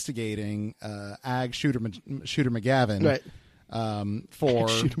investigating Ag Shooter McGavin, right? For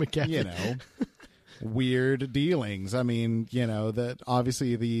Shooter McGavin. Weird dealings. I mean, that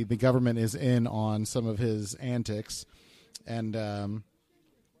obviously the government is in on some of his antics, and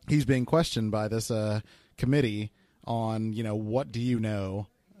he's being questioned by this committee on what do you know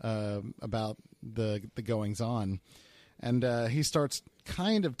about the goings on, and he starts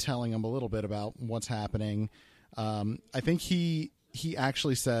kind of telling him a little bit about what's happening. I think he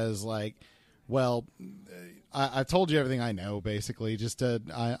actually says like, well, I told you everything I know, basically. Just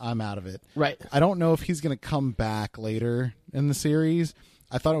I'm out of it. Right. I don't know if he's going to come back later in the series.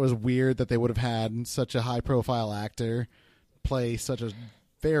 I thought it was weird that they would have had such a high-profile actor play such a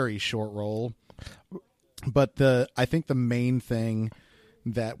very short role. But I think the main thing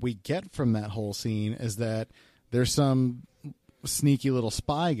that we get from that whole scene is that there's some sneaky little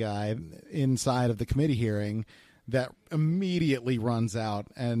spy guy inside of the committee hearing that immediately runs out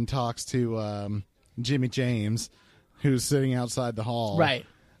and talks to Jimmy James, who's sitting outside the hall, right?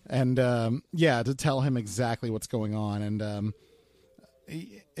 And to tell him exactly what's going on, and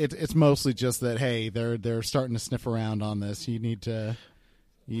it's mostly just that hey, they're starting to sniff around on this. You need to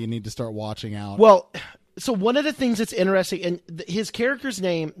start watching out. Well, so one of the things that's interesting, and his character's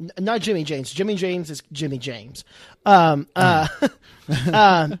name, not Jimmy James. Jimmy James is Jimmy James.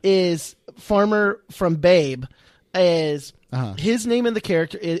 Is Farmer from Babe. Is his name in the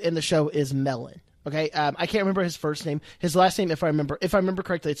character in the show is Melon. Okay, I can't remember his first name. His last name, if I remember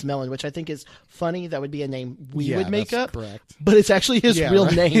correctly, it's Melon, which I think is funny. That would be a name we would make up. Correct, but it's actually his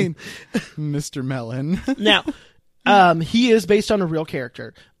real name, Mr. Melon. Now, he is based on a real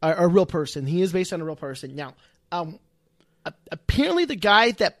character, a real person. He is based on a real person. Now, apparently, the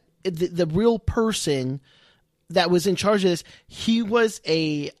guy that the real person that was in charge of this, he was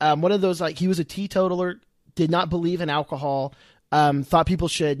a one of those he was a teetotaler. Did not believe in alcohol, thought people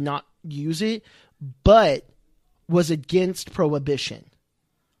should not use it, but was against prohibition.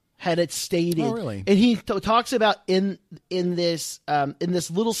 Had it stated, oh, really? And he talks about in this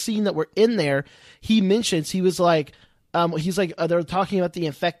little scene that we're in there. He mentions he was like, they're talking about the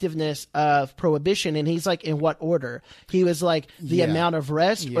effectiveness of prohibition, and he's like, in what order? He was like, the amount of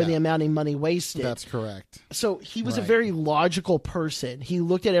rest or the amount of money wasted. That's correct. So he was a very logical person. He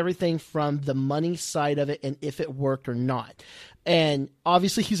looked at everything from the money side of it and if it worked or not. And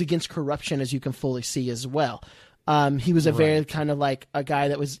obviously he's against corruption, as you can fully see as well. He was a very kind of like a guy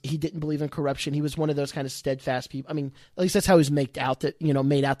that he didn't believe in corruption. He was one of those kind of steadfast people. I mean, at least that's how he was made out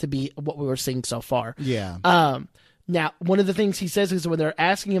to be what we were seeing so far. Yeah. Now, one of the things he says is when they're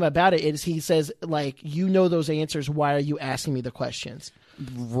asking him about it is he says, like, you know those answers. Why are you asking me the questions?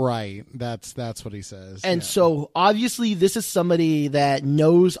 Right. That's what he says. And so obviously this is somebody that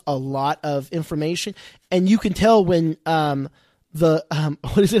knows a lot of information, and you can tell when what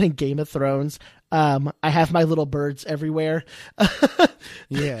is it in Game of Thrones? I have my little birds everywhere.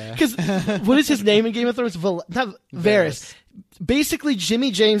 Yeah. Because what is his name in Game of Thrones? Not Varys. Basically,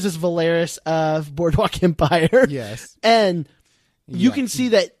 Jimmy James is Valeris of Boardwalk Empire. Yes. And you can see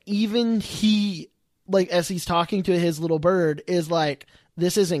that even he, like, as he's talking to his little bird, is like,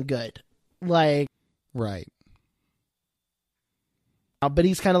 this isn't good. Like, right. But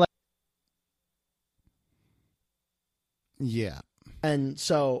he's kind of like, yeah. And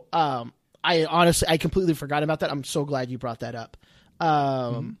so, I completely forgot about that. I'm so glad you brought that up.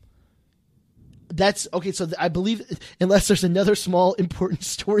 That's okay. So I believe, unless there's another small important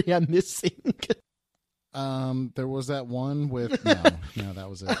story I'm missing. There was that one with no, that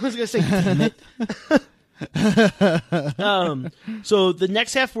was it. I was gonna say, damn it. So the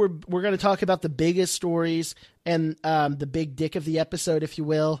next half we're going to talk about the biggest stories and the big dick of the episode, if you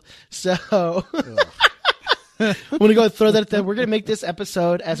will. So I'm going to go and throw that at them. We're going to make this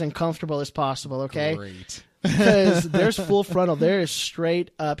episode as uncomfortable as possible, okay? Great. Because there's full frontal. There is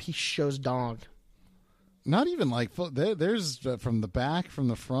straight up. He shows dong. Not even like there's from the back, from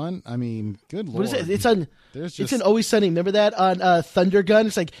the front. I mean, good lord. What is it? It's in Always Sunny. Remember that on Thunder Gun?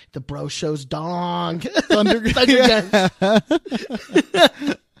 It's like the bro shows dong. Thunder Gun.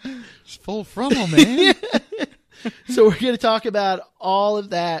 It's full frontal, man. So we're going to talk about all of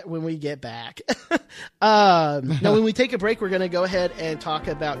that when we get back. Now, when we take a break, we're going to go ahead and talk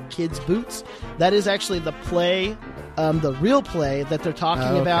about Kids Boots. That is actually the play, the real play that they're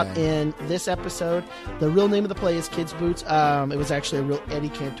talking about in this episode. The real name of the play is Kids Boots. It was actually a real Eddie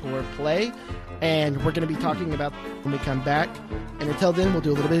Cantor play, and we're going to be talking about when we come back. And until then, we'll do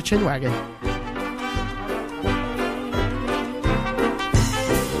a little bit of chin wagging.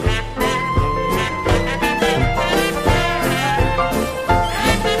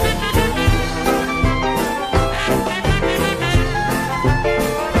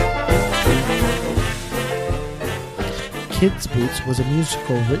 Kids Boots was a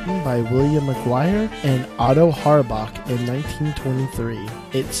musical written by William McGuire and Otto Harbach in 1923.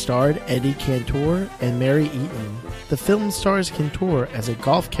 It starred Eddie Cantor and Mary Eaton. The film stars Cantor as a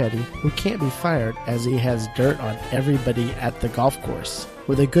golf caddy who can't be fired as he has dirt on everybody at the golf course.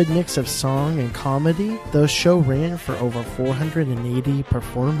 With a good mix of song and comedy, the show ran for over 480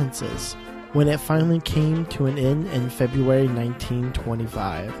 performances, when it finally came to an end in February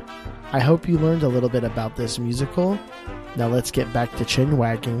 1925. I hope you learned a little bit about this musical. Now let's get back to chin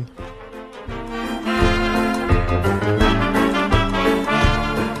wagging.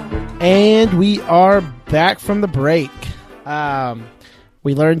 And we are back from the break.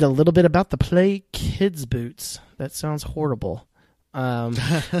 We learned a little bit about the play Kids Boots. That sounds horrible. I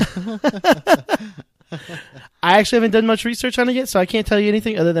actually haven't done much research on it yet, so I can't tell you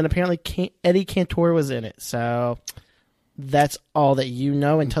anything other than apparently Eddie Cantor was in it. So that's all that you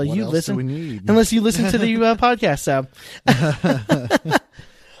know until you listen. Unless you listen to the podcast. So,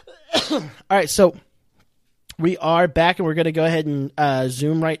 all right. So we are back, and we're going to go ahead and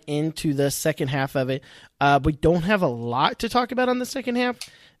zoom right into the second half of it. We don't have a lot to talk about on the second half.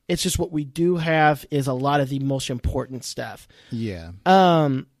 It's just what we do have is a lot of the most important stuff. Yeah.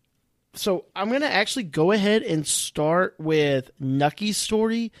 So I'm going to actually go ahead and start with Nucky's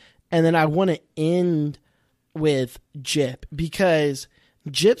story, and then I want to end with Jip, because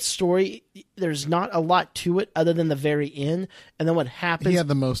Jip's story, there's not a lot to it other than the very end, and then what happens. He had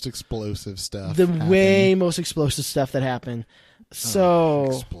the most explosive stuff. Way most explosive stuff that happened. So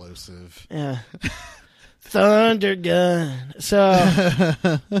explosive. Yeah. Thunder Gun. So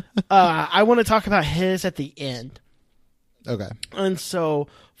I want to talk about his at the end. Okay. And so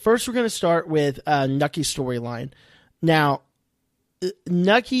first we're going to start with Nucky's storyline. Now,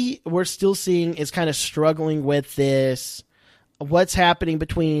 Nucky, we're still seeing, is kind of struggling with this. What's happening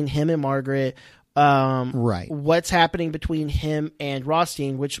between him and Margaret? Right. What's happening between him and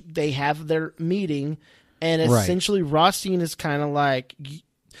Rothstein, which they have their meeting, and essentially Rothstein is kind of like,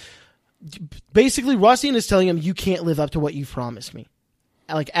 basically Rothstein is telling him, you can't live up to what you've promised me,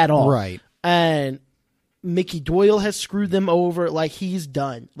 like, at all. Right. And Mickey Doyle has screwed them over. Like, he's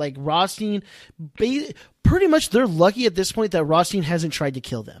done. Like, Rothstein, pretty much they're lucky at this point that Rothstein hasn't tried to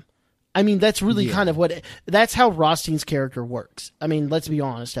kill them. I mean, that's really kind of that's how Rothstein's character works. I mean, let's be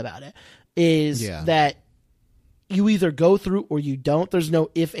honest about it, is that you either go through or you don't. There's no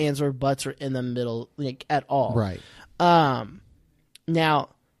ifs, ands, or buts or in the middle, like, at all. Right. Now,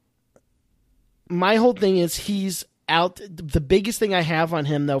 my whole thing is he's out. The biggest thing I have on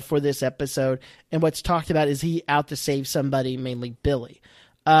him, though, for this episode and what's talked about is he out to save somebody, mainly Billy.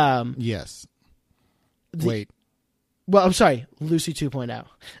 Yes. Well, I'm sorry, Lucy 2.0.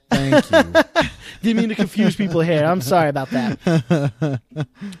 Thank you. Didn't mean to confuse people here. I'm sorry about that.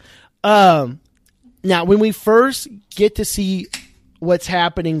 Now, when we first get to see what's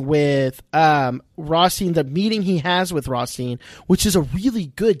happening with Rothstein, the meeting he has with Rothstein, which is a really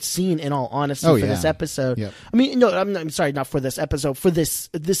good scene in all honesty for this episode. Yep. I mean, no, I'm sorry, not for this episode. For this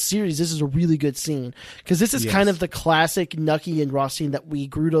series, this is a really good scene because this is kind of the classic Nucky and Rothstein that we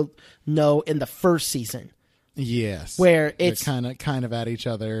grew to know in the first season. Yes. Where it's they're kind of at each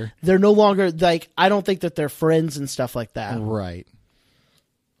other. They're no longer like, I don't think that they're friends and stuff like that. Right.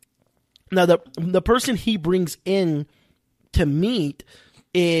 Now, the person he brings in to meet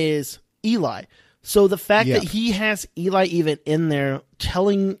is Eli. So the fact that he has Eli even in there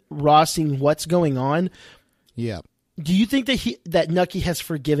telling Rothstein what's going on. Yeah. Do you think that Nucky has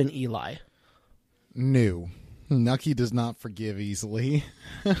forgiven Eli? No. Nucky does not forgive easily.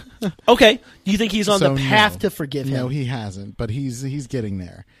 Okay. Do you think he's on the path to forgive him? No, he hasn't, but he's getting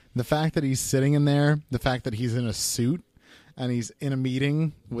there. The fact that he's sitting in there, the fact that he's in a suit and he's in a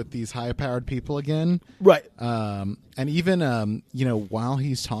meeting with these high-powered people again. Right. And even, while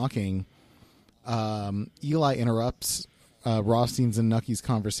he's talking, Eli interrupts Rothstein's and Nucky's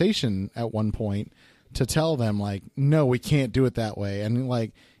conversation at one point to tell them, like, no, we can't do it that way. And,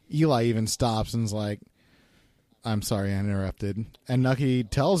 like, Eli even stops and is like, I'm sorry I interrupted. And Nucky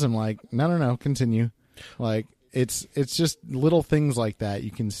tells him, like, no, continue. Like, it's just little things like that.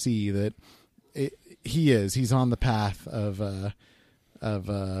 You can see that he's on the path of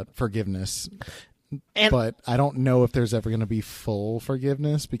forgiveness. But I don't know if there's ever going to be full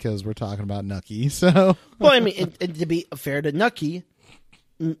forgiveness because we're talking about Nucky. So, well, I mean, and to be fair to Nucky,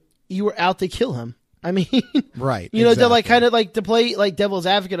 you were out to kill him. I mean, right? You know, exactly. To like to play like devil's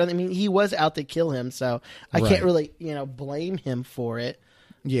advocate. I mean, he was out to kill him, so I can't really blame him for it.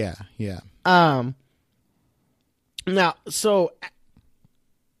 Yeah. Now, so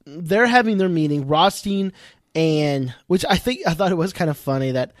they're having their meeting, Rothstein, and which I thought it was kind of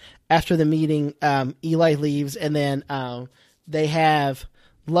funny that after the meeting, Eli leaves, and then they have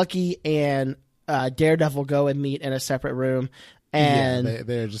Lucky and Daredevil go and meet in a separate room. And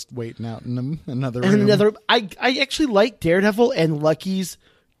they're just waiting out in another room. I actually like Daredevil and Lucky's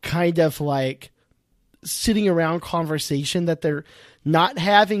kind of like sitting around conversation that they're not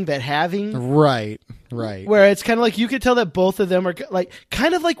having but having. Right. Where it's kind of like you could tell that both of them are like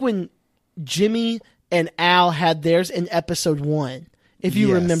kind of like when Jimmy and Al had theirs in episode 1, if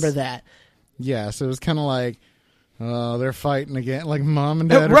you remember that. Yeah, so it was kind of like, oh, they're fighting again. Like mom and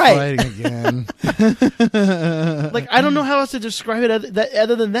dad are fighting again. Like, I don't know how else to describe it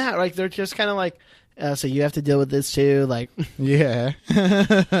other than that. Like, they're just kind of like, so you have to deal with this too. Like, yeah.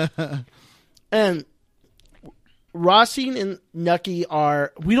 And Rothstein and Nucky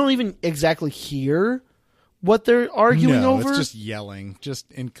we don't even exactly hear what they're arguing over. It's just yelling,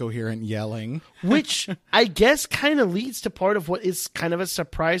 just incoherent yelling. Which I guess kind of leads to part of what is kind of a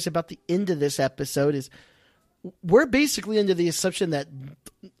surprise about the end of this episode is we're basically under the assumption that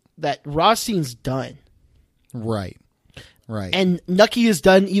Rothstein's done. Right. And Nucky is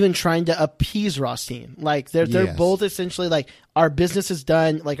done even trying to appease Rothstein. Like they're both essentially like, our business is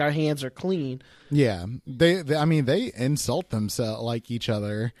done, like our hands are clean. Yeah. They insult themselves like each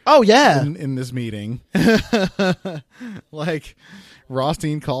other. Oh yeah. In this meeting. Like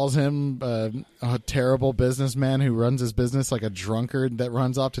Rothstein calls him a terrible businessman who runs his business like a drunkard that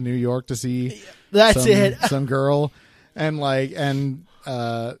runs off to New York to see some girl. And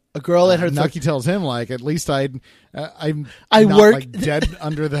a girl at her Nucky tells him, like, at least I work like dead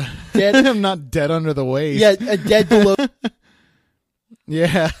under the I'm not dead under the waist. Yeah, dead below.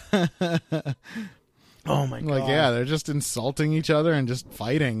 Yeah. Oh my god. Like, yeah, they're just insulting each other and just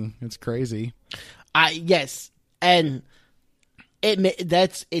fighting. It's crazy. Yes, and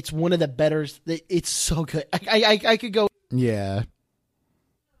it's one of the better. It's so good. I could go. Yeah.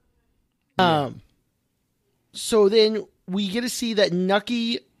 So then we get to see that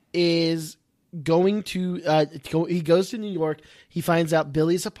Nucky is going to he goes to New York. He finds out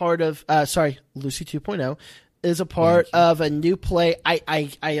Billy's a part of Lucy 2.0 is a part of a new play.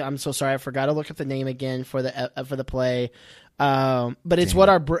 I'm so sorry, I forgot to look up the name again for the play. But it's what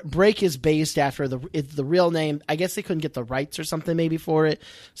our break is based after. It's the real name. I guess they couldn't get the rights or something maybe for it,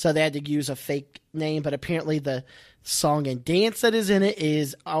 so they had to use a fake name. But apparently the song and dance that is in it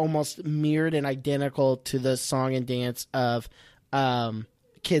is almost mirrored and identical to the song and dance of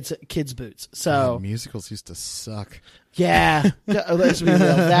Kids Boots. So musicals used to suck. Yeah, let's be real.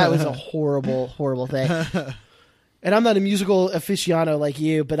 That was a horrible thing. And I'm not a musical aficionado like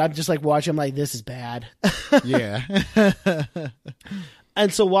you, but I'm just like watching. I'm like, this is bad. Yeah.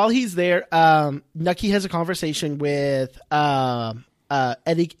 And so while he's there, Nucky has a conversation with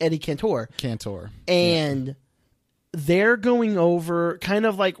Eddie Cantor. And they're going over kind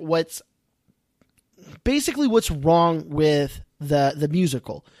of like what's wrong with the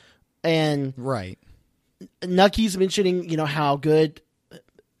musical. And right. Nucky's mentioning, how good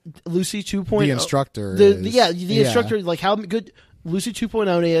Lucy 2.0 the instructor is. The instructor, like how good Lucy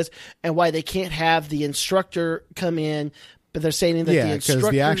 2.0 is, and why they can't have the instructor come in, but they're saying that the instructor,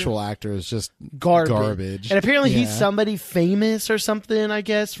 because the actual actor is just garbage. And apparently he's somebody famous or something, I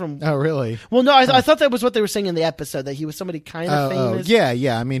guess. Oh, really? Well, no, I thought that was what they were saying in the episode, that he was somebody kind of famous.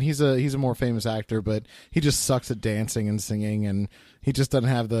 Yeah. I mean, he's a more famous actor, but he just sucks at dancing and singing, and he just doesn't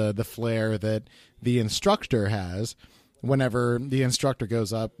have the flair that the instructor has. Whenever the instructor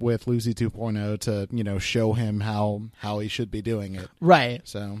goes up with Lucy 2.0 to, show him how he should be doing it. Right.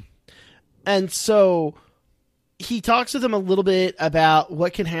 And so he talks to them a little bit about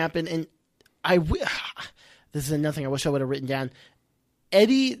what can happen. And this is another thing I wish I would have written down.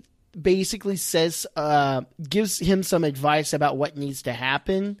 Eddie basically says, gives him some advice about what needs to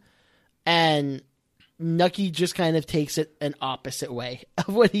happen. And Nucky just kind of takes it an opposite way of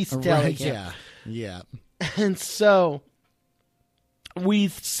what he's telling him. Yeah. And so we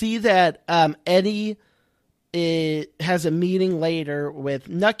see that Eddie has a meeting later with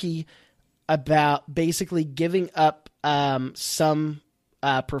Nucky about basically giving up some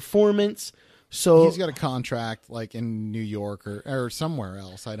performance. So he's got a contract like in New York or somewhere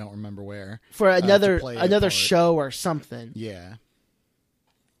else. I don't remember where. For another show or something. Yeah.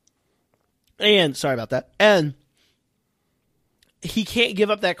 And sorry about that. And he can't give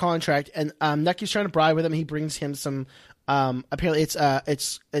up that contract, and Nucky's trying to bribe with him. He brings him some. Apparently, it's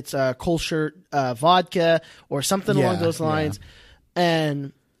Kolscher vodka or something along those lines. Yeah.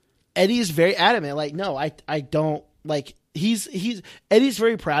 And Eddie's very adamant. Like, no, I don't like. Eddie's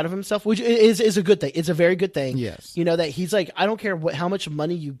very proud of himself, which is a good thing. It's a very good thing. Yes, that he's like, I don't care how much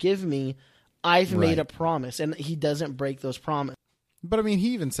money you give me. I've made a promise, and he doesn't break those promises. But I mean,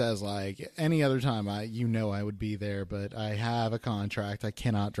 he even says like, any other time I would be there, but I have a contract. I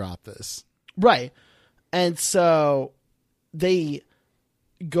cannot drop this. Right. And so they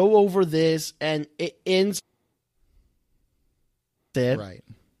go over this, and it ends. Right.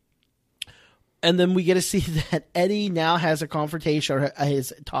 And then we get to see that Eddie now has a confrontation, or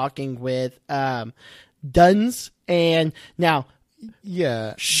is talking with Duns, and now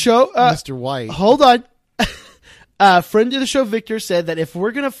Mr. White. Hold on. Friend of the show, Victor, said that if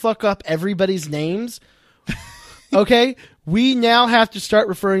we're going to fuck up everybody's names, okay, we now have to start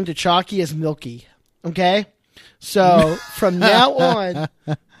referring to Chalky as Milky. Okay? So from now on,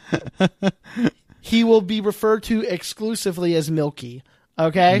 he will be referred to exclusively as Milky.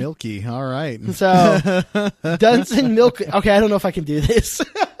 Okay? Milky, all right. So, Dunson Milky. Okay, I don't know if I can do this.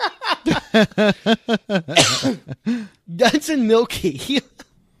 Dunson Milky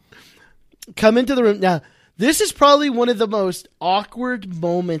come into the room. Now, this is probably one of the most awkward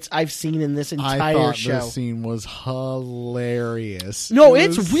moments I've seen in this entire show. This scene was hilarious. No,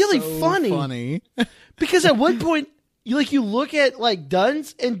 it's really funny. Because at one point, you look at like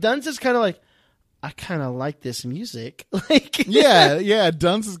Duns, and Duns is kind of like, I kind of like this music. Yeah.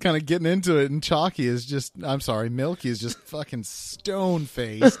 Duns is kind of getting into it, and Milky is just fucking stone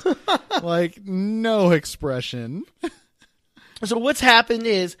faced, like no expression. So what's happened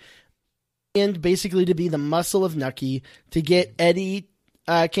is, and basically to be the muscle of Nucky, to get Eddie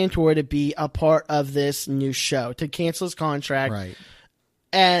Cantor to be a part of this new show, to cancel his contract. Right.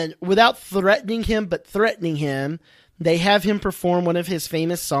 And without threatening him, they have him perform one of his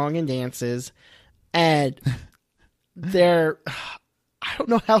famous song and dances. And I don't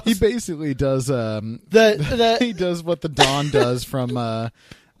know how he basically does he does what the Don does from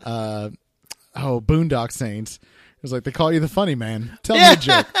Boondock Saints. It was like, they call you the funny man. Tell me a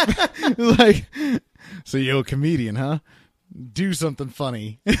joke. Like, so you're a comedian, huh? Do something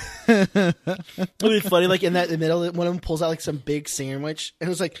funny. It'd be funny, like in the middle, one of them pulls out like some big sandwich, and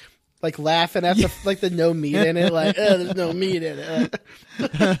it was like laughing at the no meat in it, like, oh, there's no meat in it.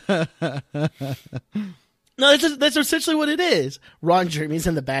 No, that's essentially what it is. Ron Jeremy's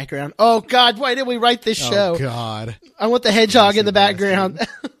in the background. Oh God, why did we write this show? Oh God, I want the hedgehog in the background.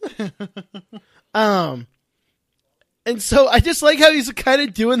 And so I just like how he's kind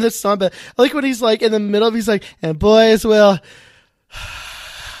of doing this song, but I like when he's like in the middle of, he's like, and boys will,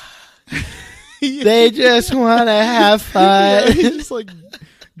 they just want to have fun. Yeah, he just like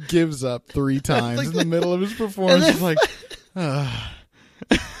gives up 3 times in the middle of his performance. He's like,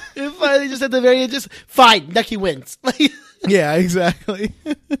 And finally, just at the very end, just fine. Nucky wins. Yeah, exactly.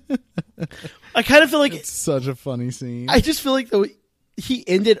 I kind of feel like it's such a funny scene. I just feel like he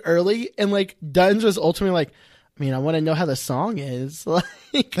ended early, and like Duns was ultimately like, I mean, I want to know how the song is.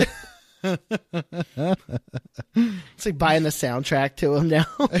 Like, it's like buying the soundtrack to him now.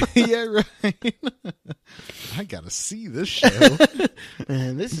 Yeah, right. I gotta see this show.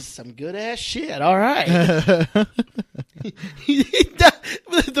 Man, this is some good ass shit. All right.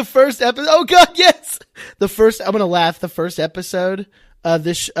 The first episode. Oh God, yes. I'm gonna laugh. The first episode of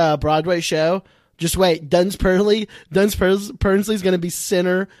this Broadway show. Just wait. Duns Pernsley's gonna be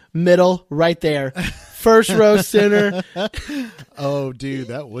center, middle, right there. First row center. Oh, dude,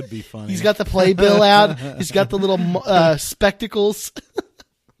 that would be funny. He's got the playbill out. He's got the little spectacles.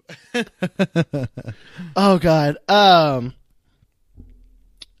 Oh God.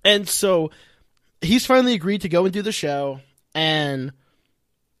 And so he's finally agreed to go and do the show. And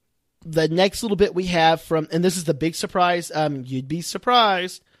the next little bit we have and this is the big surprise. You'd be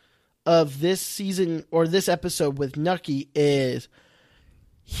surprised of this season or this episode with Nucky is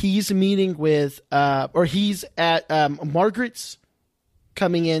he's meeting with, or he's at Margaret's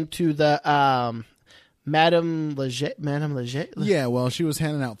coming into the Madame Leger. Yeah, well, she was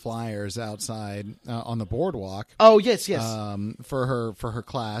handing out flyers outside on the boardwalk. Oh yes. For her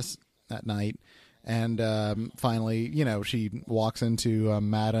class that night, and finally, she walks into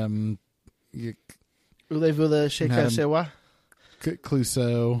Madame. Voulez-vous le Sheikha Sewa?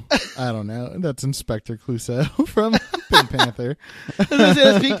 Clouseau. I don't know. That's Inspector Clouseau from Pink Panther.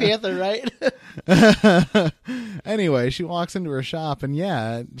 That's Pink Panther, right? Anyway, she walks into her shop, and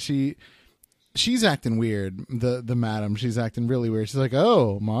yeah, she's acting weird. The madam, she's acting really weird. She's like,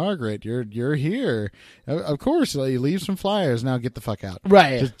 "Oh, Margaret, you're here. Of course, you leave some flyers. Now get the fuck out.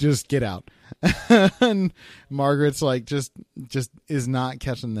 Right? Just get out." And Margaret's like, just is not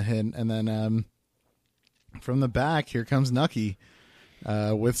catching the hint. And then from the back, here comes Nucky.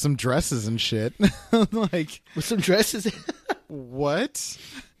 With some dresses and shit. Like, with some dresses? What?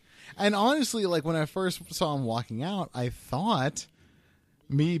 And honestly, like, when I first saw him walking out, I thought,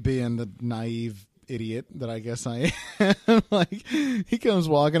 me being the naive idiot that I guess I am, like, he comes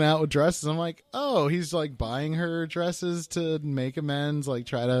walking out with dresses. I'm like, oh, he's like buying her dresses to make amends, like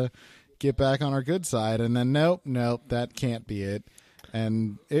try to get back on our good side. And then nope, that can't be it.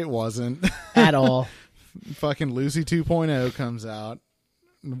 And it wasn't. At all. Fucking Lucy 2.0 comes out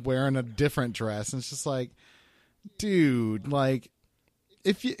wearing a different dress, and it's just like, dude, like,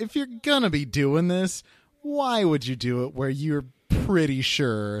 if you're gonna be doing this, why would you do it where you're pretty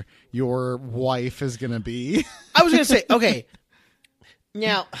sure your wife is gonna be? I was gonna say, okay,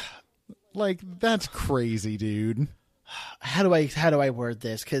 now, like, that's crazy, dude. How do I word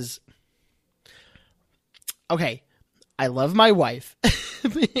this? Because, okay, I love my wife.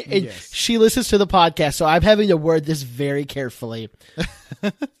 And yes. She listens to the podcast, so I'm having to word this very carefully.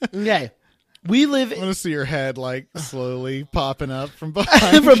 Okay. We live... I want to see your head, like, slowly popping up from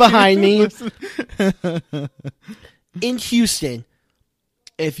behind from behind me. In Houston,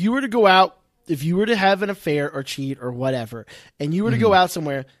 if you were to go out, if you were to have an affair or cheat or whatever, and you were to go out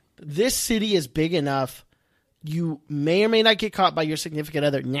somewhere, this city is big enough, you may or may not get caught by your significant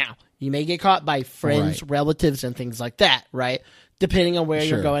other. Now, you may get caught by friends, relatives, and things like that, right? Depending on where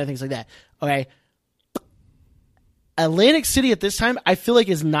you're going and things like that. Okay. Atlantic City at this time, I feel like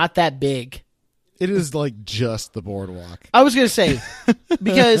is not that big. It is like just the boardwalk. I was going to say,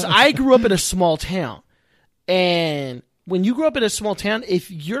 because I grew up in a small town. And when you grow up in a small town, if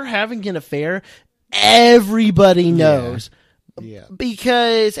you're having an affair, everybody knows. Yeah.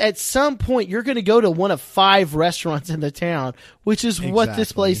 Because at some point, you're going to go to one of 5 restaurants in the town, which is what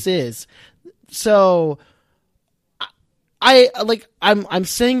this place is. So... I'm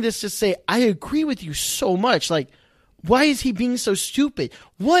saying this to say I agree with you so much. Like, why is he being so stupid?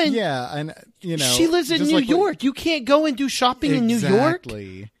 One, yeah, and she lives in New York. You can't go and do shopping in New York.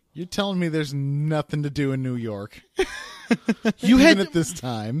 Exactly. You're telling me there's nothing to do in New York. At this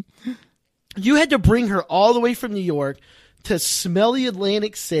time. You had to bring her all the way from New York to smelly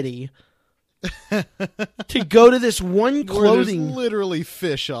Atlantic City to go to this one clothing. There's literally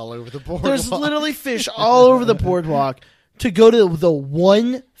fish all over the boardwalk. There's literally fish all over the boardwalk. To go to the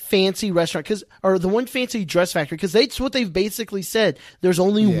one fancy restaurant, or the one fancy dress factory, because that's what they've basically said. There's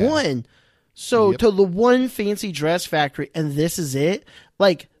only one. So to the one fancy dress factory, and this is it?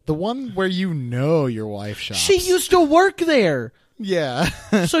 Like, the one where your wife shops. She used to work there. Yeah.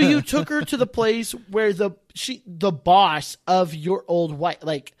 So you took her to the place where the boss of your old wife,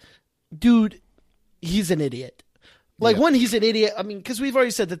 like, dude, he's an idiot. Like, one, he's an idiot. I mean, because we've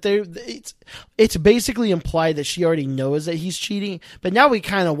already said that it's basically implied that she already knows that he's cheating. But now we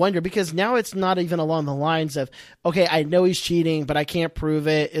kind of wonder, because now it's not even along the lines of, okay, I know he's cheating, but I can't prove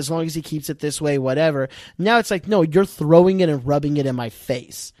it. As long as he keeps it this way, whatever. Now it's like, no, you're throwing it and rubbing it in my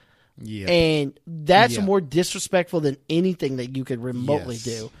face. Yeah. And that's more disrespectful than anything that you could remotely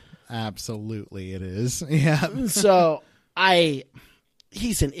do. Absolutely, it is. Yeah. So,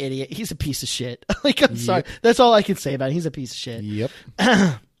 he's an idiot. He's a piece of shit. Like, I'm sorry. That's all I can say about him. He's a piece of shit. Yep.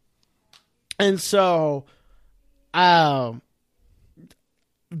 And so, that's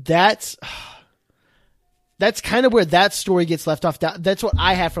kind of where that story gets left off. That's what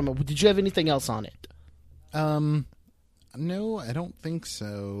I have from it. Did you have anything else on it? No, I don't think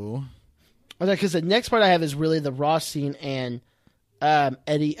so. Okay, because the next part I have is really the Ross scene and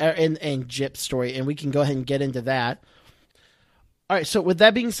Eddie and Jip's story, and we can go ahead and get into that. All right, so with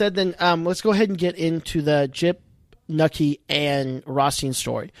that being said, then let's go ahead and get into the Jip, Nucky, and Rothstein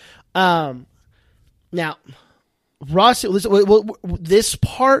story. Now, Ross, this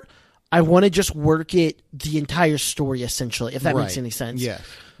part, I want to just work it the entire story, essentially, if that makes any sense. Yeah.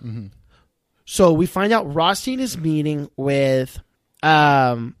 Mm-hmm. So we find out Rothstein is meeting with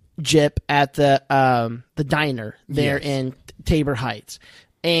Jip at the diner there in Tabor Heights,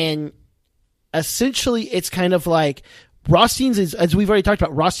 and essentially it's kind of like Rothstein's is, as we've already talked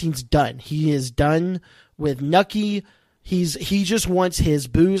about, Rothstein's done. He is done with Nucky. He just wants his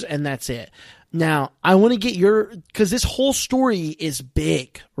booze, and that's it. Now, I want to get because this whole story is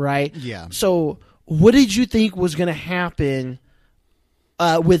big, right? Yeah. So, what did you think was going to happen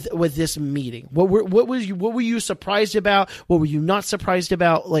with this meeting? What were you surprised about? What were you not surprised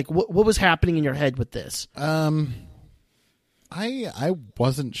about? Like, what was happening in your head with this? I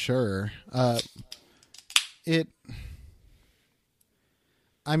wasn't sure.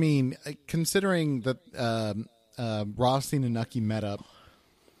 I mean, considering that Rothstein and Nucky met up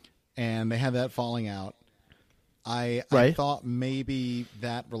and they had that falling out, I thought maybe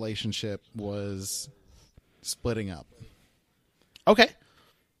that relationship was splitting up. Okay.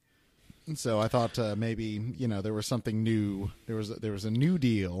 So I thought maybe, there was something new. There was a new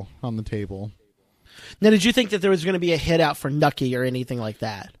deal on the table. Now, did you think that there was going to be a hit out for Nucky or anything like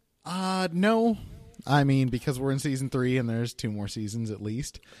that? No. I mean, because we're in season 3 and there's 2 more seasons at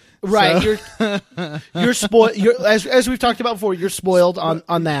least. Right. So. You're spoiled. As we've talked about before, you're spoiled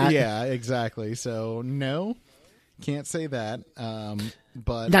on that. Yeah, exactly. So no, can't say that.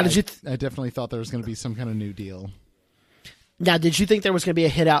 But now, I definitely thought there was going to be some kind of new deal. Now, did you think there was going to be a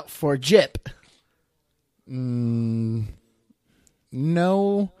hit out for Jip? No.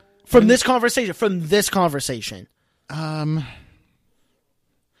 From this conversation.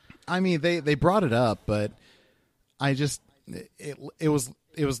 I mean, they brought it up, but I just it was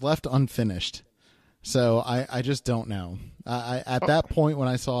left unfinished. So I just don't know. At that point when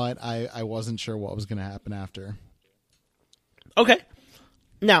I saw it, I wasn't sure what was going to happen after. Okay.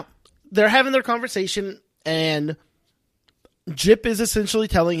 Now, they're having their conversation, and Jip is essentially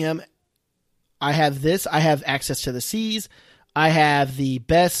telling him, I have this, I have access to the seas, I have the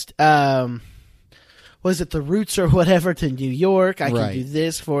best, the routes or whatever to New York, I can do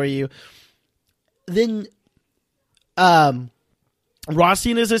this for you. Then,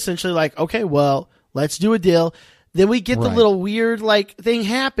 Rothstein is essentially like, okay, well, let's do a deal. Then we get the little weird thing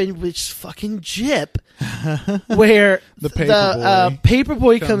happen, which is fucking Jip, where the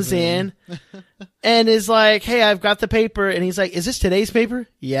paperboy comes in and is like, "Hey, I've got the paper," and he's like, "Is this today's paper?"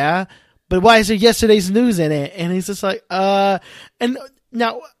 Yeah, but why is there yesterday's news in it? And he's just like, and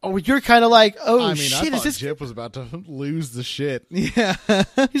now you're kind of like, "Oh, I shit!" I thought Jip was about to lose the shit. Yeah,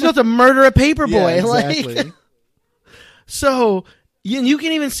 he's about to murder a paperboy. Yeah, exactly. So. You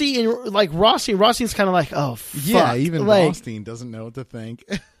can even see in Rothstein. Rothstein's kind of like, oh, fuck. Yeah, even Rothstein doesn't know what to think.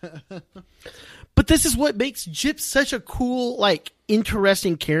 But this is what makes Jip such a cool,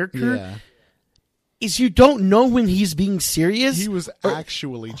 interesting character. Yeah. Is you don't know when he's being serious. He was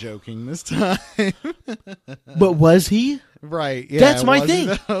actually joking this time. But was he? Right. Yeah, that's my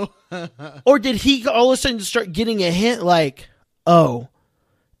thing. Or did he all of a sudden start getting a hint oh,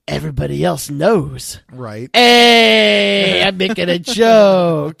 everybody else knows. Right. Hey, I'm making a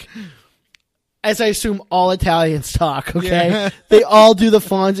joke. As I assume all Italians talk, okay? Yeah. They all do the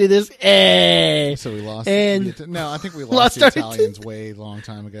Fonzie this. Hey. So we lost. No, I think we lost the Italians way long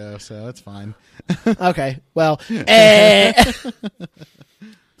time ago, so it's fine. Okay, well. Hey.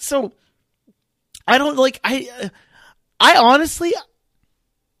 So, I don't I honestly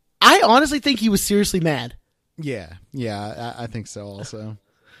think he was seriously mad. Yeah, I think so also.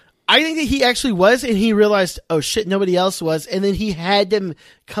 I think that he actually was, and he realized, oh shit, nobody else was, and then he had them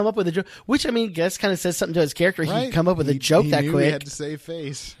come up with a joke, which, I mean, I guess kind of says something to his character. Right. He'd come up with a joke that knew quick. He had to save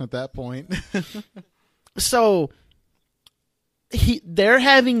face at that point. So they're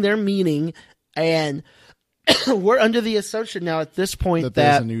having their meeting, and we're under the assumption now at this point that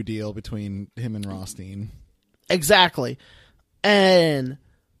there's a new deal between him and Rothstein. Exactly. And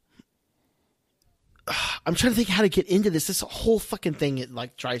I'm trying to think how to get into this. This whole fucking thing, it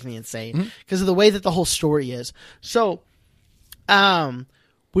like drives me insane because of the way that the whole story is. So,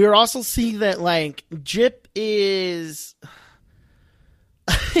 we're also seeing that like Jip is,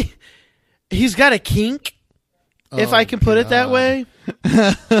 he's got a kink, if I can put it that way.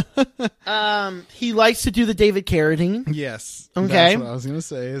 He likes to do the David Carradine. Yes. Okay. That's what I was going to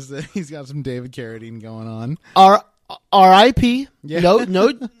say, is that he's got some David Carradine going on. R.I.P. Yeah.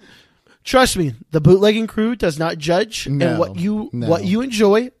 No. Trust me, the bootlegging crew does not judge and what you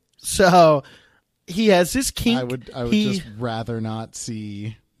enjoy. So he has his kink. I would just rather not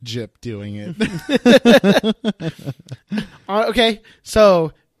see Jip doing it. Okay,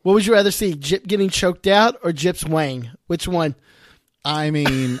 so what would you rather see? Jip getting choked out or Jip's wang? Which one? I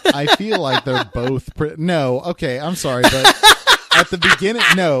mean, I feel like they're both no, okay, I'm sorry, but at the beginning,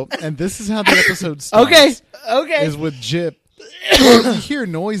 no, and this is how the episode starts. Okay. Is with Jip. You hear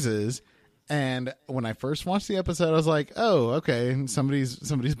noises, and when I first watched the episode, I was like, oh, okay, somebody's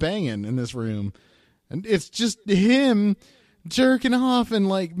banging in this room. And it's just him jerking off and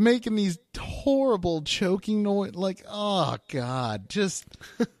like making these horrible choking noise, like, oh god, that's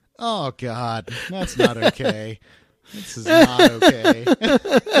not okay. This is not okay.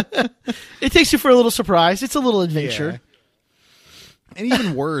 It takes you for a little surprise. It's a little adventure. Yeah. And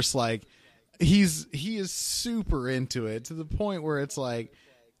even worse, like he is super into it to the point where it's like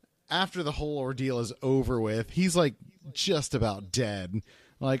after the whole ordeal is over with, he's like just about dead,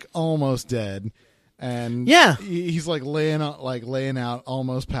 like almost dead. And yeah, he's like laying out,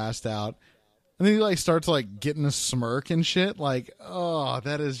 almost passed out. And then he like starts like getting a smirk and shit. Like, oh,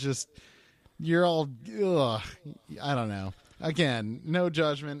 that is just, you're all, ugh, I don't know. Again, no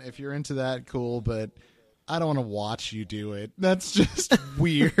judgment. If you're into that, cool. But I don't want to watch you do it. That's just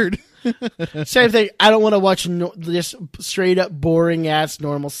weird. Same thing. I don't want to watch this straight up boring ass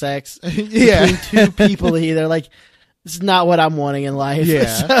normal sex yeah. between two people either. Like, it's not what I'm wanting in life.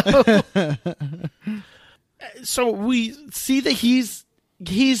 Yeah. So we see that he's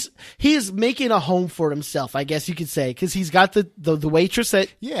making a home for himself, I guess you could say, because he's got the waitress that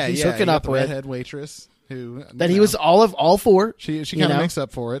he's hooking up with, redhead waitress who that he was all for. She kind of makes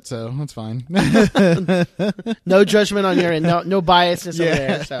up for it, so that's fine. No judgment on your end, no biasness over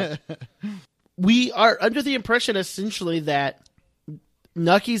there. So we are under the impression essentially that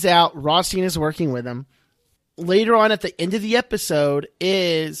Nucky's out, Rothstein is working with him. Later on at the end of the episode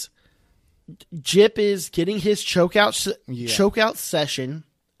is Jip is getting his chokeout session,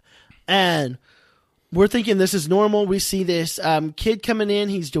 and we're thinking this is normal. We see this kid coming in.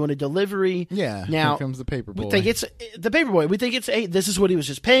 He's doing a delivery. Yeah. Now here comes the paper boy. We think it's the paper boy. We think it's, hey, this is what he was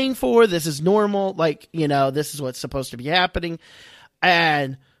just paying for. This is normal. Like, this is what's supposed to be happening.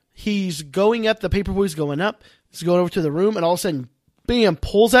 And he's going up. The paper boy's going up. He's going over to the room, and all of a sudden, bam,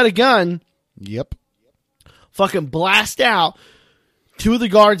 pulls out a gun. Yep. Fucking blast out two of the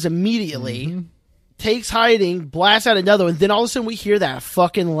guards immediately, takes hiding, blasts out another one. Then all of a sudden we hear that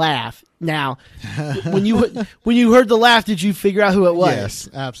fucking laugh. Now, when you heard the laugh, did you figure out who it was? Yes,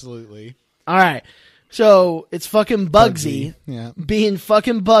 absolutely. All right. So it's fucking Bugsy. Yeah. Being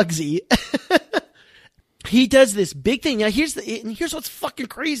fucking Bugsy. He does this big thing. Now here's what's fucking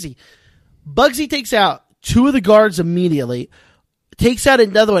crazy. Bugsy takes out two of the guards immediately. Takes out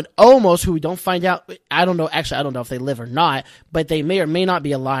another one, almost, who we don't find out. I don't know. Actually, I don't know if they live or not, but they may or may not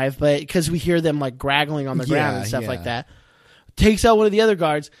be alive. But because we hear them like graggling on the ground and stuff like that. Takes out one of the other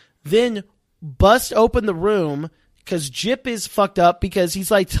guards, then busts open the room because Jip is fucked up because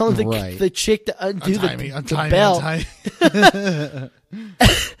he's like telling the chick to undo the belt.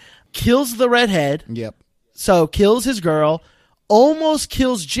 Kills the redhead. Yep. So kills his girl. Almost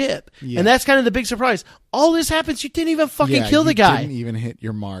kills Jip. Yeah. And that's kind of the big surprise. All this happens, you didn't even fucking kill the guy. You didn't even hit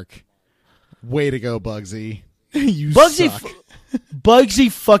your mark. Way to go, Bugsy. You suck. suck.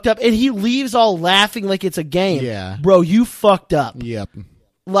 Bugsy fucked up, and he leaves all laughing like it's a game. Yeah. Bro, you fucked up. Yep.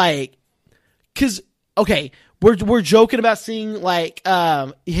 Like, because, okay, we're joking about seeing, like,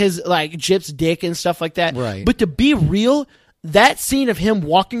 his, like, Jip's dick and stuff like that. Right. But to be real, that scene of him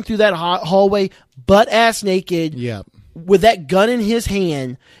walking through that hallway, butt-ass naked, yep, with that gun in his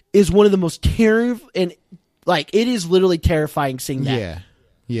hand is one of the most terrifying, and like it is literally terrifying seeing that.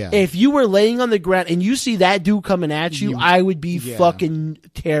 Yeah. If you were laying on the ground and you see that dude coming at you, I would be fucking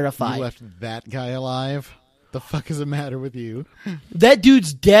terrified. You left that guy alive? The fuck is the matter with you? That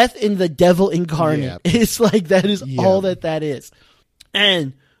dude's death in the devil incarnate. It's like, that is all that is.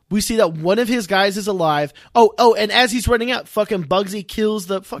 And we see that one of his guys is alive. Oh, and as he's running out, fucking Bugsy kills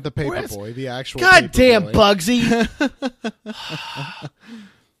the paper boy, the actual goddamn boy. Bugsy.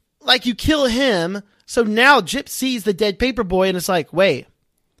 Like, you kill him, so now Jip sees the dead paper boy and it's like, wait,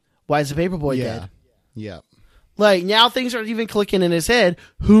 why is the paper boy dead? Yeah. Like, now things are even clicking in his head.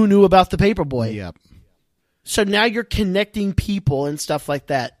 Who knew about the paper boy? Yep. So now you're connecting people and stuff like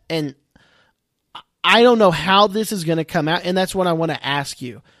that. And I don't know how this is going to come out, and that's what I want to ask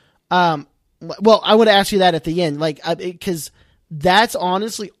you. Well, I want to ask you that at the end, like, because that's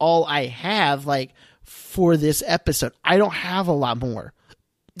honestly all I have, like, for this episode. I don't have a lot more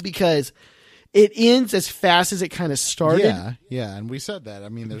because it ends as fast as it kind of started. Yeah, and we said that. I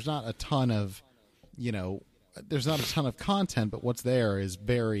mean, there's not a ton of, there's not a ton of content, but what's there is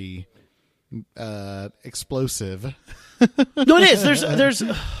very explosive. No, it is.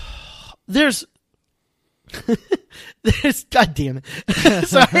 There's God damn it.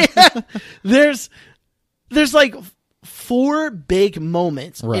 Sorry. there's like 4 big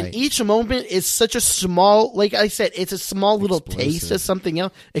moments. Right. And each moment is such a small, like I said, it's a small little taste of something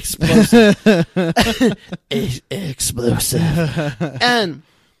else. Explosive. Explosive.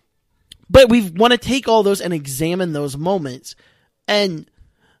 But we want to take all those and examine those moments. And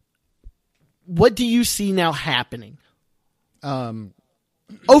what do you see now happening?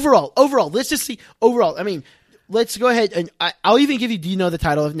 Overall, let's just see overall. I mean, let's go ahead and I'll even give you. Do you know the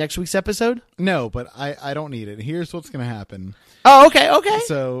title of next week's episode? No, but I don't need it. Here's what's going to happen. Oh, okay.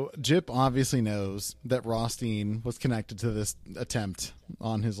 So Jip obviously knows that Rothstein was connected to this attempt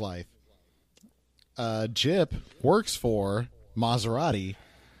on his life. Jip works for Maserati,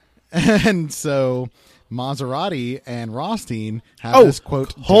 and so Maserati and Rothstein have this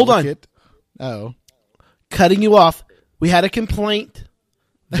quote. Hold delicate, cutting you off. We had a complaint,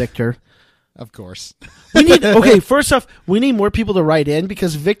 Victor. Of course. First off, we need more people to write in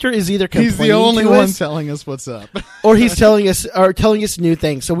because Victor is either complaining he's the only to one us, telling us what's up, or he's telling us new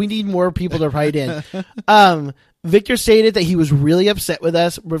things. So we need more people to write in. Victor stated that he was really upset with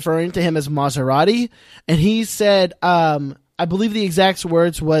us referring to him as Maserati, and he said, I believe the exact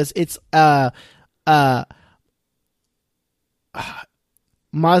words was, it's oh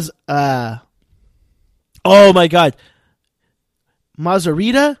my God,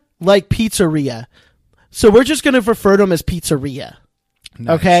 Maserita, like pizzeria. So we're just going to refer to him as pizzeria.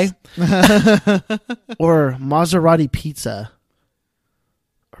 Nice. Okay? Or Maserati pizza.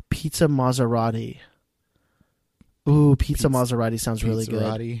 Or pizza Maserati. Ooh, pizza Maserati sounds really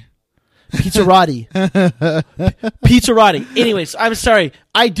good. Pizzarati. Pizzarati. Anyways, I'm sorry.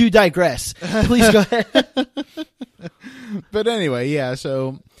 I do digress. Please go ahead. But anyway, yeah,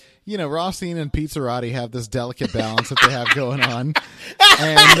 so Rothstein and Pizzarati have this delicate balance that they have going on.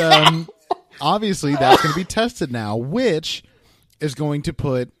 And obviously that's going to be tested now, which is going to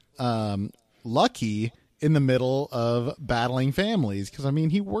put Lucky in the middle of battling families. Because, I mean,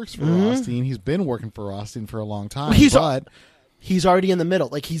 he works for Rothstein. He's been working for Rothstein for a long time. He's already in the middle.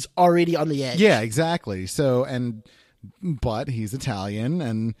 Like, he's already on the edge. Yeah, exactly. So, but he's Italian,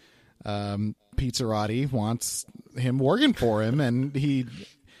 and Pizzarati wants him working for him, and there's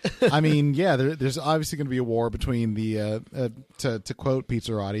obviously going to be a war between the, to quote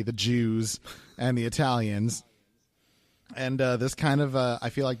Pizzarati, the Jews and the Italians. And this kind of, I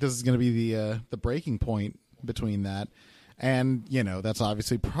feel like this is going to be the breaking point between that. And, that's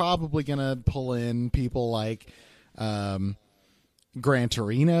obviously probably going to pull in people like Gran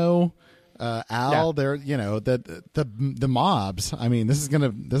Torino, Al. They're, the mobs. I mean, this is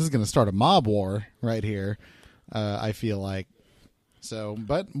gonna start a mob war right here. I feel like. So,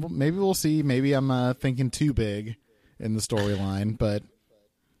 but maybe we'll see. Maybe I'm thinking too big in the storyline, but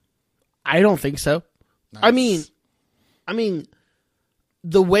I don't think so. Nice. I mean,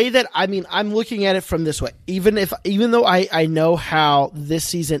 the way that I'm looking at it from this way. Even though I know how this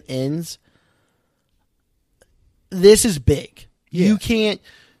season ends, this is big. Yeah. You can't.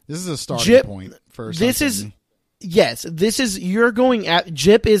 This is a starting point for something. You're going at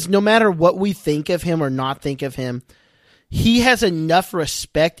Jip is, no matter what we think of him or not think of him, he has enough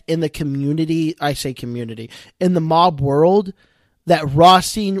respect in the community. I say community in the mob world that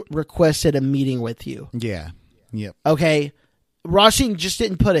Rothstein requested a meeting with you. Yeah. Yep. Okay. Rothstein just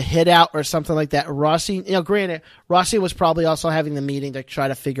didn't put a hit out or something like that. Rothstein, granted, Rothstein was probably also having the meeting to try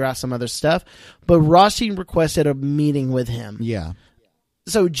to figure out some other stuff, but Rothstein requested a meeting with him. Yeah.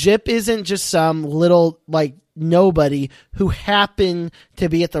 So Jip isn't just some little, like, nobody who happened to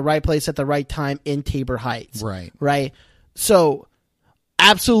be at the right place at the right time in Tabor Heights. Right. Right. So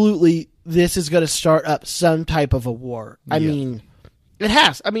absolutely, this is going to start up some type of a war. I mean, it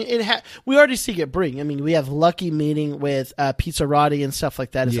has. I mean, we already see it bring. I mean, we have Lucky meeting with Pizzarati and stuff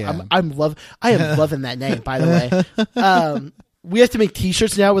like that. Yeah. I am loving that name, by the way. We have to make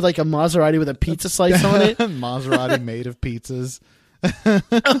T-shirts now with like a Maserati with a pizza slice on it. Maserati made of pizzas.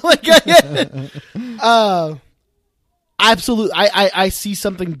 Absolutely. I see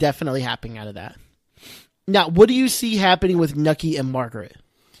something definitely happening out of that. Now, what do you see happening with Nucky and Margaret?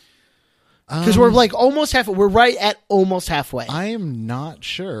 Because we're like almost halfway. We're right at almost halfway. I am not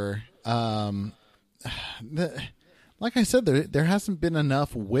sure. Like I said, there hasn't been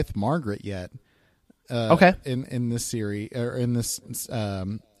enough with Margaret yet. Okay. In this series or in this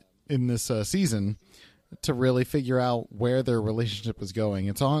season, to really figure out where their relationship is going.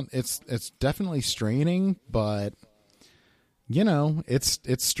 It's definitely straining, but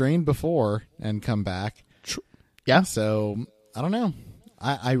it's strained before and come back. Yeah. So I don't know.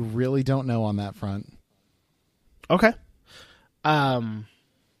 I really don't know on that front. Okay.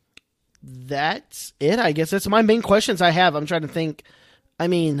 That's it. I guess that's my main questions I have. I'm trying to think. I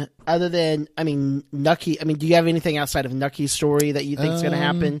mean, other than, Nucky, do you have anything outside of Nucky's story that you think is going to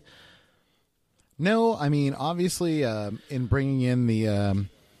happen? No, obviously, in bringing in the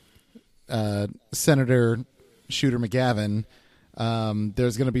Senator Shooter McGavin,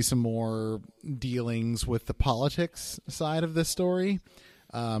 there's going to be some more dealings with the politics side of this story.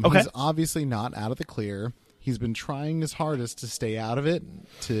 Okay. He's obviously not out of the clear. He's been trying his hardest to stay out of it,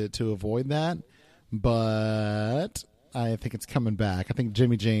 to avoid that, but I think it's coming back. I think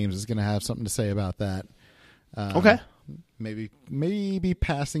Jimmy James is going to have something to say about that. Okay. Maybe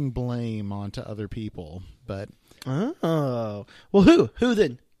passing blame onto other people, but well, who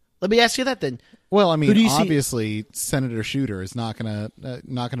then? Let me ask you that then. Well, obviously, Senator Shooter is not gonna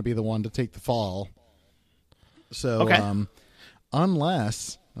be the one to take the fall. So, okay.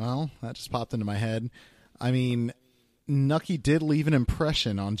 Unless, that just popped into my head. Nucky did leave an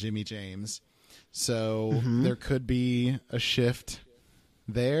impression on Jimmy James. So there could be a shift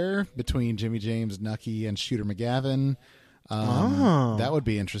there between Jimmy James, Nucky, and Shooter McGavin. That would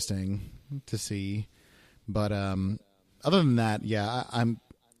be interesting to see. But other than that, yeah,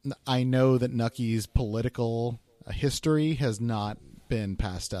 I know that Nucky's political history has not been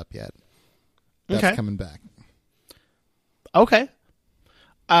passed up yet. That's coming back. Okay.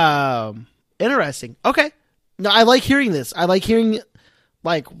 Interesting. Okay. No, I like hearing this. I like hearing,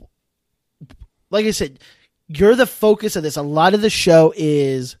 like I said, you're the focus of this. A lot of the show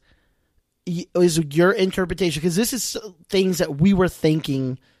is your interpretation, because this is things that we were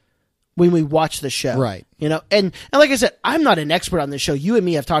thinking when we watched the show, right? And like I said, I'm not an expert on this show. You and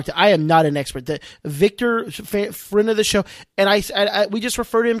me have talked to. I am not an expert. Victor, friend of the show, and we just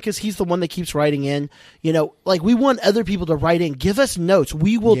refer to him because he's the one that keeps writing in. Like we want other people to write in, give us notes.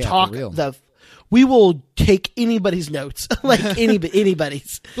 We will talk we will take anybody's notes, like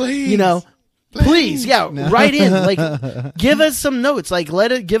anybody's. Please. Please, write in. Like, give us some notes. Like,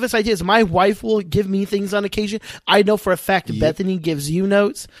 give us ideas. My wife will give me things on occasion. I know for a fact Bethany gives you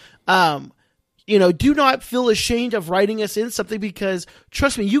notes. Do not feel ashamed of writing us in something, because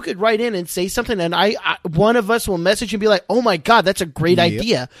trust me, you could write in and say something, and one of us will message and be like, "Oh my God, that's a great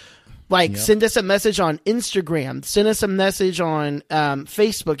idea." Like, send us a message on Instagram, send us a message on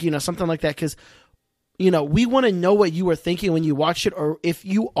Facebook, something like that, because. We want to know what you were thinking when you watched it, or if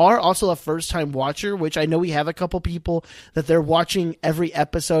you are also a first-time watcher, which I know we have a couple people that they're watching every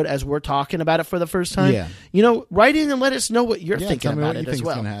episode as we're talking about it for the first time. Yeah. Write in and let us know what you're thinking about it as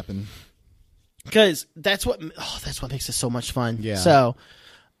well. Going to happen. Because that's what makes it so much fun. Yeah. So,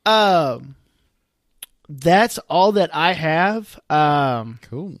 that's all that I have.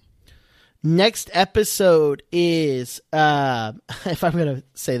 Cool. Next episode is, if I'm going to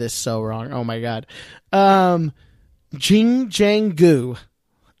say this so wrong, oh my God. Jing Jang Gu,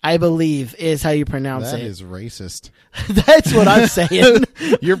 I believe is how you pronounce it. That is racist. That's what I'm saying.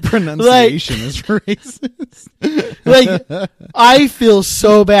 Your pronunciation is racist. I feel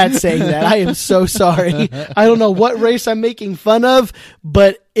so bad saying that. I am so sorry. I don't know what race I'm making fun of,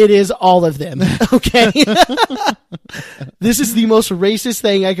 but it is all of them. Okay. This is the most racist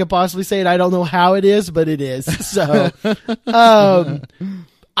thing I could possibly say, and I don't know how it is, but it is. So,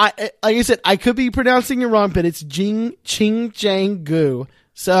 like I said, I could be pronouncing it wrong, but it's Ching Jang Gu.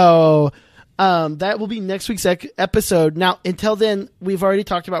 So, that will be next week's episode. Now, until then, we've already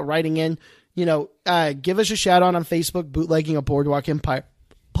talked about writing in. Give us a shout out on Facebook, Bootlegging a Boardwalk Empire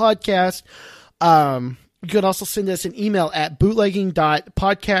podcast. You could also send us an email at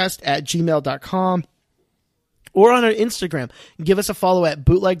bootlegging.podcast@gmail.com. or on our Instagram. Give us a follow at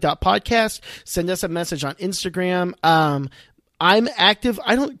bootleg.podcast. Send us a message on Instagram. I'm active.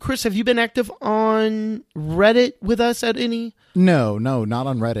 Chris, have you been active on Reddit with us at any? No, not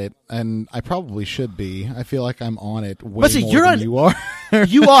on Reddit. And I probably should be. I feel like I'm on it way more than you are.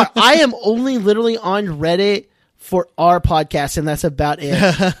 You are. I am only literally on Reddit for our podcast, and that's about it.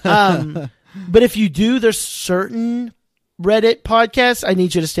 But if you do, there's certain Reddit podcasts I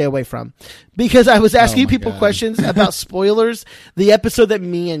need you to stay away from, because I was asking people questions about spoilers. The episode that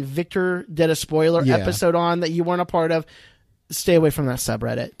me and Victor did a spoiler episode on that you weren't a part of. Stay away from that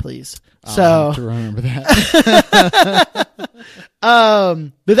subreddit, please. I'll have to remember that.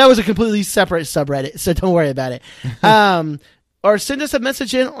 But that was a completely separate subreddit, so don't worry about it. Or send us a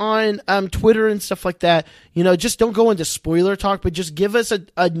message in on Twitter and stuff like that. Just don't go into spoiler talk, but just give us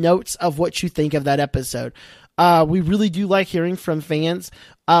a notes of what you think of that episode. We really do like hearing from fans.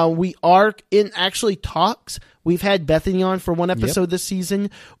 We are in actually talks. We've had Bethany on for one episode this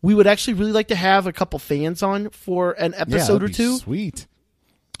season. We would actually really like to have a couple fans on for an episode or two. Sweet.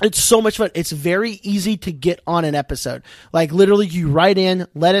 It's so much fun. It's very easy to get on an episode. Like, literally, you write in,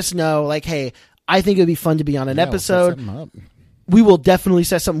 let us know, like, hey, I think it would be fun to be on an episode. We'll set something up. We will definitely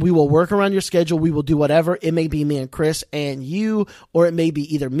set something. We will work around your schedule. We will do whatever. It may be me and Chris and you, or it may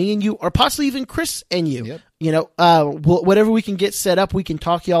be either me and you, or possibly even Chris and you. Yep. Whatever we can get set up, we can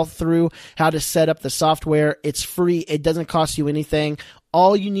talk y'all through how to set up the software. It's free. It doesn't cost you anything.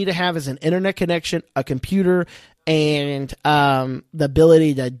 All you need to have is an internet connection, a computer, and the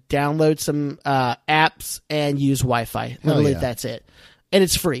ability to download some apps and use Wi-Fi. Literally, that's it. And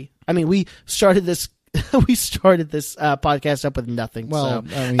it's free. I mean, we started this podcast up with nothing. Well,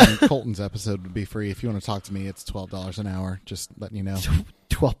 so. I mean, Colton's episode would be free. If you want to talk to me, it's $12 an hour. Just letting you know.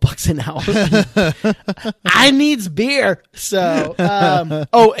 $12 an hour. I needs beer. So,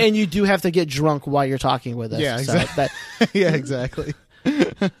 and you do have to get drunk while you're talking with us. Yeah, exactly. Yeah, exactly.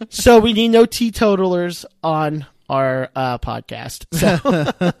 So we need no teetotalers on our podcast. So.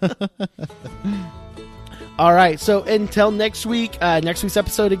 All right, so until next week, next week's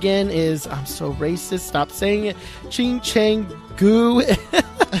episode again is, I'm so racist, stop saying it, Ching Chang Goo,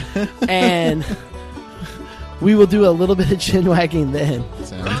 and we will do a little bit of chin wagging then.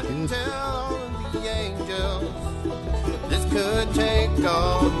 Sounds good. The angels, this could take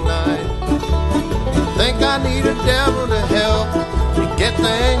all night. Think I need